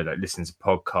Twitter, listening to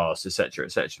podcasts, etc.,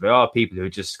 etc. They are people who are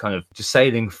just kind of just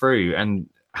sailing through and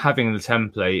having the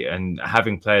template and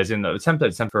having players in. The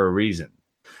template's for a reason.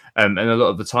 And a lot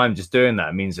of the time, just doing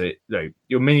that means that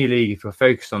your mini league, if you're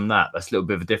focused on that, that's a little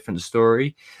bit of a different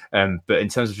story. But in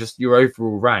terms of just your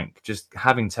overall rank, just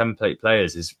having template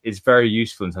players is very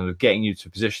useful in terms of getting you to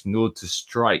a position in order to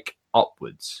strike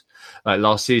upwards.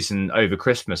 Last season over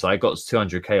Christmas, I got to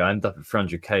 200k. I ended up at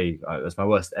 300k. It was my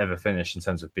worst ever finish in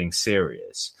terms of being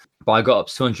serious. But I got up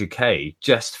to 200k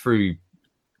just through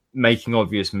making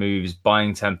obvious moves,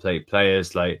 buying template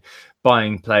players,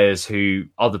 buying players who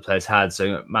other players had.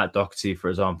 So Matt Doherty, for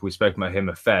example, we spoke about him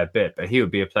a fair bit, but he would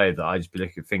be a player that I'd just be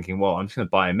thinking, well, I'm just going to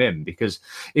buy him in, because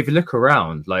if you look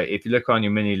around, if you look around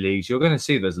your mini leagues, you're going to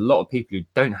see there's a lot of people who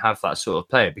don't have that sort of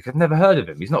player because I've never heard of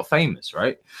him. He's not famous,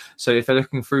 right? So if they're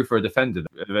looking through for a defender,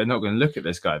 they're not going to look at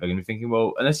this guy. They're going to be thinking,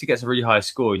 well, unless he gets a really high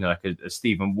score, like a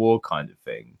Stephen Ward kind of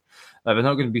thing, they're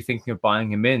not going to be thinking of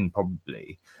buying him in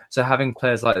probably. So having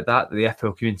players like that, the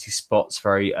FPL community spots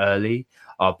very early,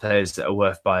 are players that are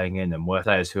worth buying in and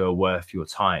players who are worth your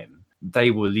time.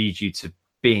 They will lead you to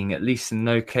being at least in an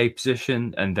okay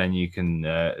position, and then you can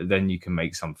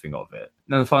make something of it.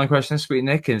 Now, the final question, Sweet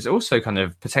Nick, is also kind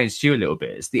of pertains to you a little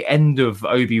bit. It's the end of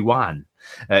Obi-Wan.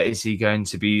 Is he going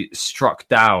to be struck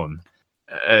down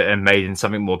and made in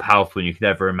something more powerful than you could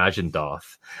ever imagine,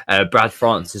 Darth? Brad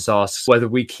Francis asks whether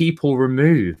we keep or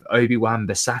remove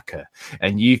Wan-Bissaka.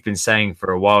 And you've been saying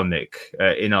for a while, Nick,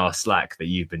 in our Slack, that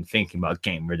you've been thinking about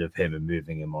getting rid of him and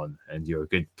moving him on. And you're a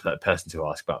good person to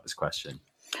ask about this question.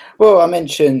 Well, I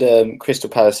mentioned Crystal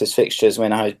Palace's fixtures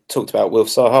when I talked about Wilf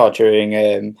Zaha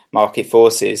during Market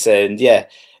Forces. And yeah,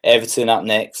 Everton up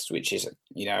next, which is,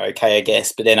 okay, I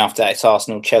guess. But then after that, it's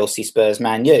Arsenal, Chelsea, Spurs,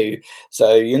 Man U.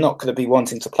 So you're not going to be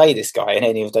wanting to play this guy in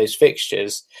any of those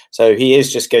fixtures. So he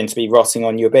is just going to be rotting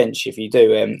on your bench if you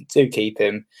do keep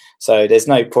him. So there's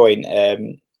no point.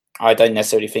 I don't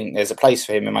necessarily think there's a place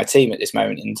for him in my team at this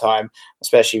moment in time,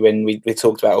 especially when we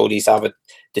talked about all these other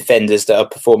defenders that are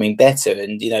performing better.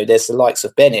 And, there's the likes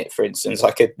of Bennett, for instance.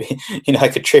 I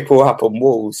could triple up on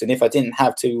Wolves. And if I didn't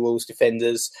have two Wolves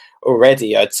defenders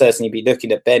already, I'd certainly be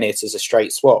looking at Bennett as a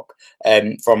straight swap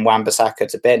from Wan-Bissaka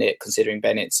to Bennett, considering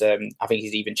Bennett's, I think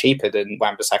he's even cheaper than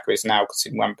Wan-Bissaka is now,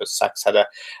 considering Wan-Bissaka's had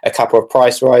a couple of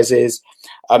price rises.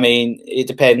 I mean, it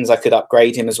depends. I could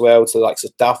upgrade him as well to the likes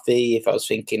of Duffy if I was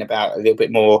thinking about a little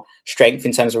bit more strength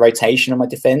in terms of rotation on my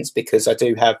defence, because I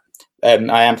do have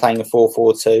I am playing a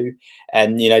 4-4-2,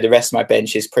 and the rest of my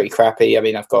bench is pretty crappy. I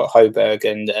mean, I've got Hoberg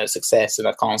and Success, and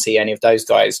I can't see any of those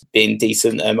guys being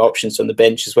decent options on the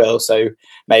bench as well. So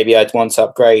maybe I'd want to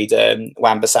upgrade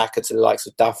Wan-Bissaka to the likes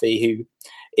of Duffy, who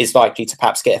is likely to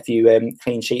perhaps get a few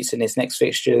clean sheets in his next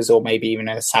fixtures, or maybe even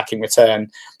a sacking return.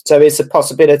 So it's a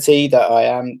possibility that I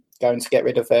am going to get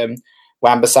rid of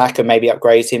Wan-Bissaka, maybe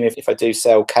upgrade him if I do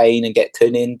sell Kane and get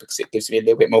Kun in, because it gives me a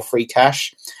little bit more free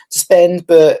cash to spend.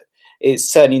 But it's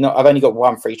certainly not. I've only got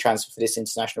one free transfer for this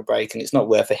international break, and it's not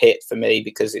worth a hit for me,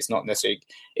 because it's not necessarily.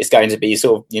 It's going to be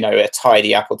sort of, a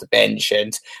tidy apple to bench.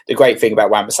 And the great thing about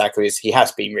Wan-Bissaka is he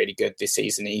has been really good this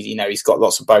season. He's got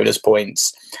lots of bonus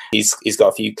points. He's got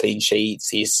a few clean sheets.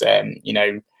 He's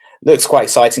looks quite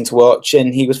exciting to watch,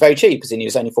 and he was very cheap, as in he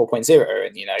was only 4.0.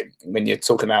 And when you're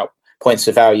talking about points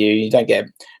of value, you don't get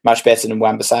much better than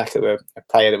Wan-Bissaka, a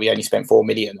player that we only spent 4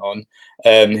 million on,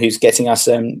 who's getting us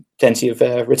plenty of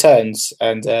returns,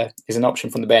 and is an option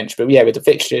from the bench. But yeah, with the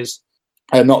fixtures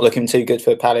not looking too good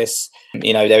for Palace,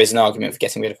 there is an argument for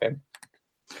getting rid of him.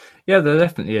 Yeah, there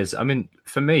definitely is. I mean,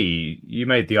 for me, you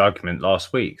made the argument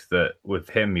last week that with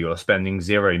him, you're spending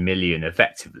 0 million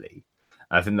effectively.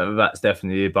 I think that's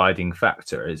definitely the abiding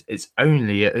factor. It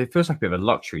feels like a bit of a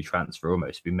luxury transfer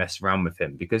almost to be messing around with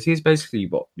him, because he's basically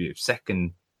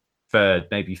second, third,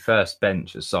 maybe first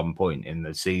bench at some point in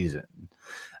the season.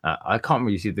 I can't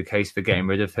really see the case for getting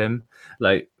rid of him.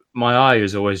 Like, my eye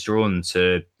is always drawn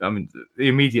to, the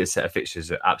immediate set of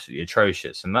fixtures are absolutely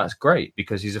atrocious, and that's great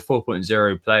because he's a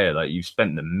 4.0 player. Like, you've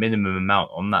spent the minimum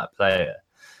amount on that player.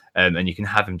 And you can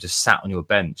have him just sat on your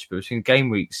bench. But between game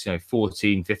weeks,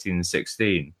 14, 15, and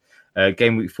 16,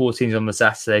 game week 14 is on the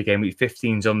Saturday, game week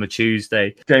 15 is on the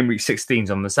Tuesday, game week 16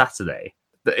 is on the Saturday.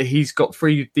 He's got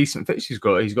 3 decent fixtures.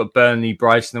 He's got Burnley,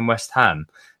 Brighton, and West Ham.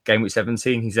 Game week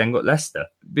 17, he's then got Leicester.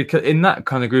 Because in that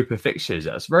kind of group of fixtures,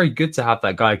 it's very good to have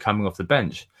that guy coming off the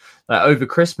bench. Like over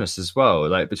Christmas as well,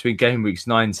 like between game weeks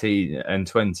 19 and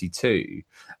 22,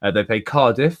 they play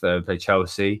Cardiff, they play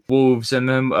Chelsea, Wolves, and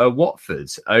then Watford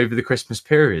over the Christmas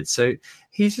period. So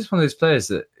he's just one of those players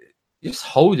that you just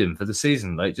hold him for the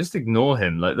season. Like, just ignore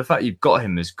him. Like, the fact you've got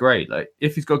him is great. Like,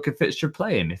 if he's got a good fixture,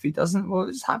 play him. If he doesn't, well,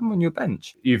 just have him on your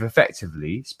bench. You've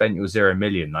effectively spent your 0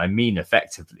 million. I mean,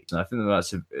 effectively. And I think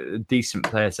that's a decent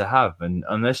player to have. And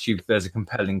unless there's a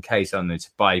compelling case, I don't know, to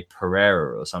buy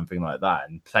Pereira or something like that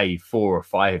and play 4 or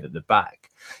 5 at the back,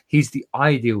 he's the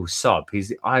ideal sub. He's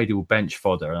the ideal bench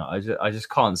fodder. And I just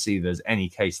can't see there's any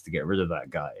case to get rid of that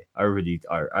guy. I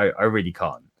really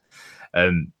can't.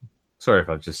 Sorry if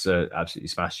I've just absolutely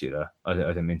smashed you there. I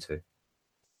didn't mean to.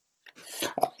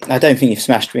 I don't think you've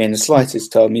smashed me in the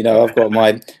slightest, Tom. I've got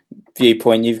my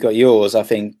viewpoint, you've got yours. I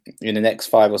think in the next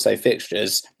 5 or so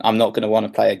fixtures, I'm not going to want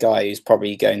to play a guy who's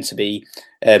probably going to be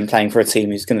playing for a team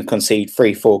who's going to concede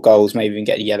 3-4 goals, maybe even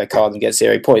get a yellow card and get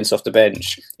 0 points off the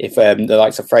bench if the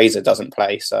likes of Fraser doesn't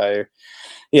play. So,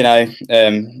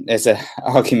 there's an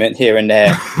argument here and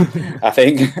there, I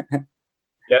think.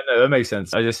 Yeah, no, that makes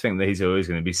sense. I just think that he's always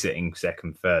going to be sitting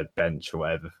second, third bench or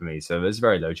whatever for me. So there's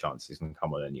very low chance he's going to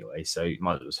come on anyway. So you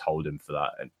might as well just hold him for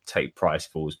that and take price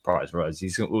falls, price rise.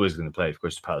 He's always going to play for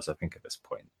Crystal Palace, I think, at this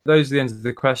point. Those are the ends of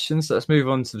the questions. So let's move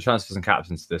on to the transfers and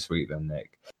captains this week then,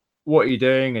 Nick. What are you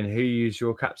doing and who is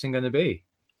your captain going to be?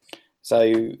 So,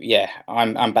 yeah,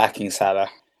 I'm backing Salah.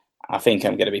 I think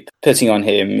I'm going to be putting on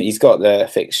him. He's got the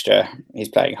fixture. He's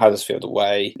playing Huddersfield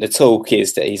away. The talk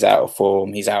is that he's out of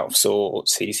form. He's out of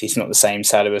sorts. He's not the same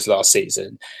Salah as last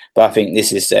season. But I think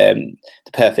this is the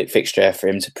perfect fixture for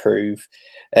him to prove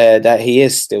that he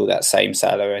is still that same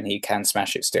Salah and he can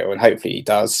smash it still. And hopefully he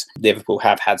does. Liverpool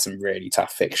have had some really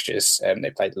tough fixtures.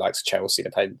 They played the likes of Chelsea.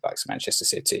 They played the likes of Manchester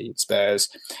City, Spurs.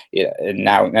 Yeah, and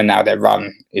now their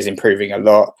run is improving a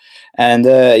lot. And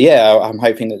I'm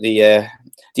hoping that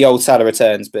the old Salah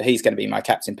returns, but he's going to be my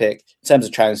captain pick. In terms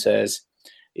of transfers,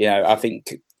 I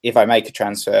think if I make a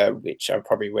transfer, which I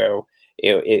probably will,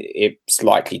 it's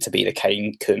likely to be the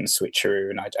Kane-Kun switcheroo,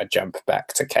 and I jump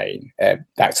back to Kane,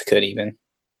 back to Kun even.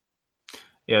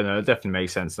 Yeah, no, it definitely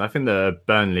makes sense. And I think that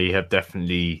Burnley have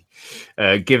definitely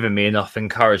given me enough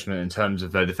encouragement in terms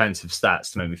of their defensive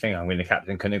stats to make me think I'm going to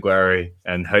captain Kun Aguero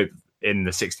and hope in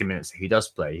the 60 minutes that he does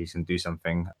play, he can do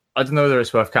something. I don't know whether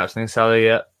it's worth captaining Salah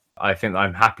yet. I think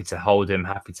I'm happy to hold him,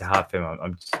 happy to have him.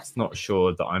 I'm just not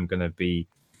sure that I'm going to be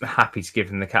happy to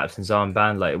give him the captain's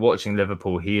armband. Like, watching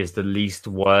Liverpool, he is the least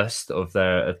worst of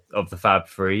the Fab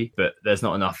Three, but there's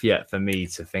not enough yet for me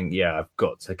to think, yeah, I've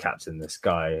got to captain this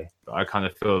guy. I kind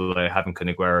of feel like having Kun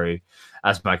Aguero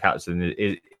as my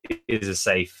captain is a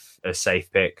safe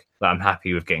pick. But I'm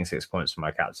happy with getting 6 points from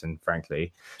my captain,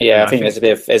 frankly. Yeah, I think there's a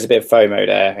bit of FOMO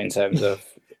there in terms of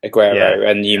Aguero,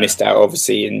 and you missed out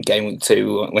obviously in game week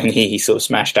 2 when he sort of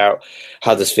smashed out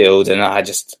Huddersfield, and I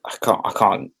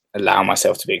can't allow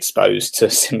myself to be exposed to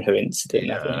a similar incident.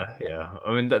 Yeah.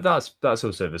 I mean that's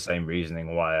also the same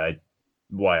reasoning why I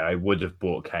why I would have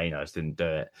bought Kane. I just didn't do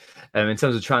it. In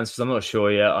terms of transfers, I'm not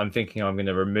sure yet. I'm thinking I'm going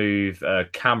to remove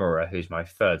Camara, who's my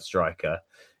third striker.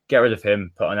 Get rid of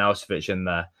him, put Arnautovic in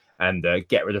there, and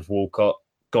get rid of Walcott.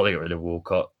 Got to get rid of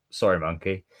Walcott. Sorry,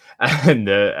 monkey. And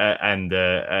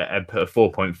put a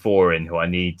 4.4 in who I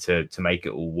need to make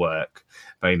it all work.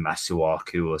 Maybe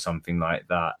Masuaku or something like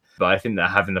that. But I think that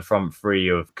having the front three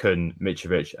of Kun,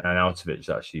 Mitrovic, and Arnautovic is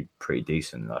actually pretty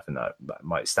decent. I think that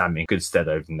might stand me in good stead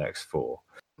over the next 4.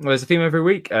 Well, there's a theme every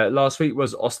week. Last week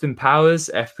was Austin Powers,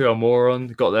 FPL Moron,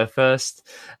 got there first.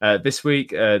 This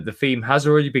week, the theme has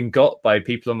already been got by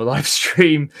people on the live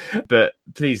stream, but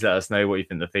please let us know what you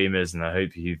think the theme is, and I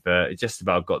hope you've just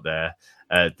about got there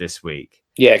this week.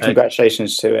 Yeah,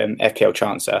 congratulations to FPL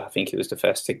Chancer. I think he was the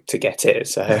first to get it.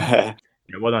 So. Yeah,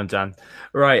 well done, Dan.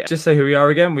 Right, just say who we are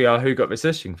again. We are Who Got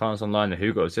Assist. You can find us online at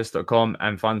whogotassist.com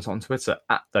and find us on Twitter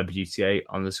at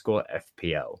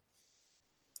WTA_FPL.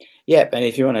 Yep, and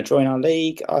if you want to join our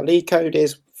league code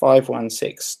is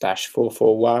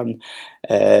 516-441.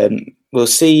 We'll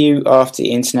see you after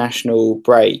the international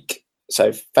break.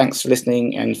 So thanks for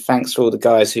listening, and thanks for all the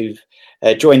guys who've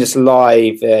joined us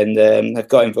live and have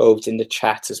got involved in the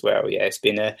chat as well. Yeah, it's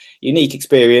been a unique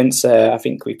experience. I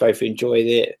think we both enjoyed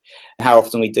it. How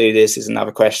often we do this is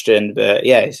another question, but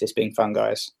yeah, it's been fun,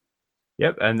 guys.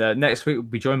 Yep, and next week we'll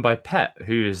be joined by Pep,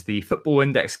 who is the Football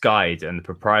Index guide and the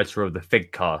proprietor of the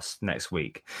Figcast next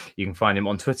week. You can find him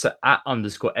on Twitter at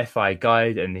 _FI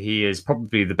guide, and he is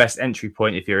probably the best entry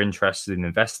point if you're interested in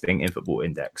investing in Football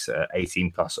Index, 18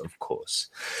 plus, of course.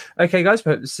 Okay, guys,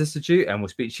 hope this is you, and we'll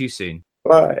speak to you soon.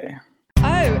 Bye.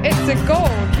 Oh, it's a goal.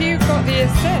 Who got the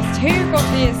assist? Who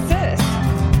got the assist?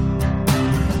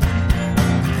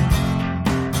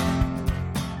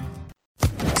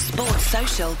 Sports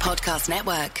Social Podcast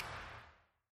Network.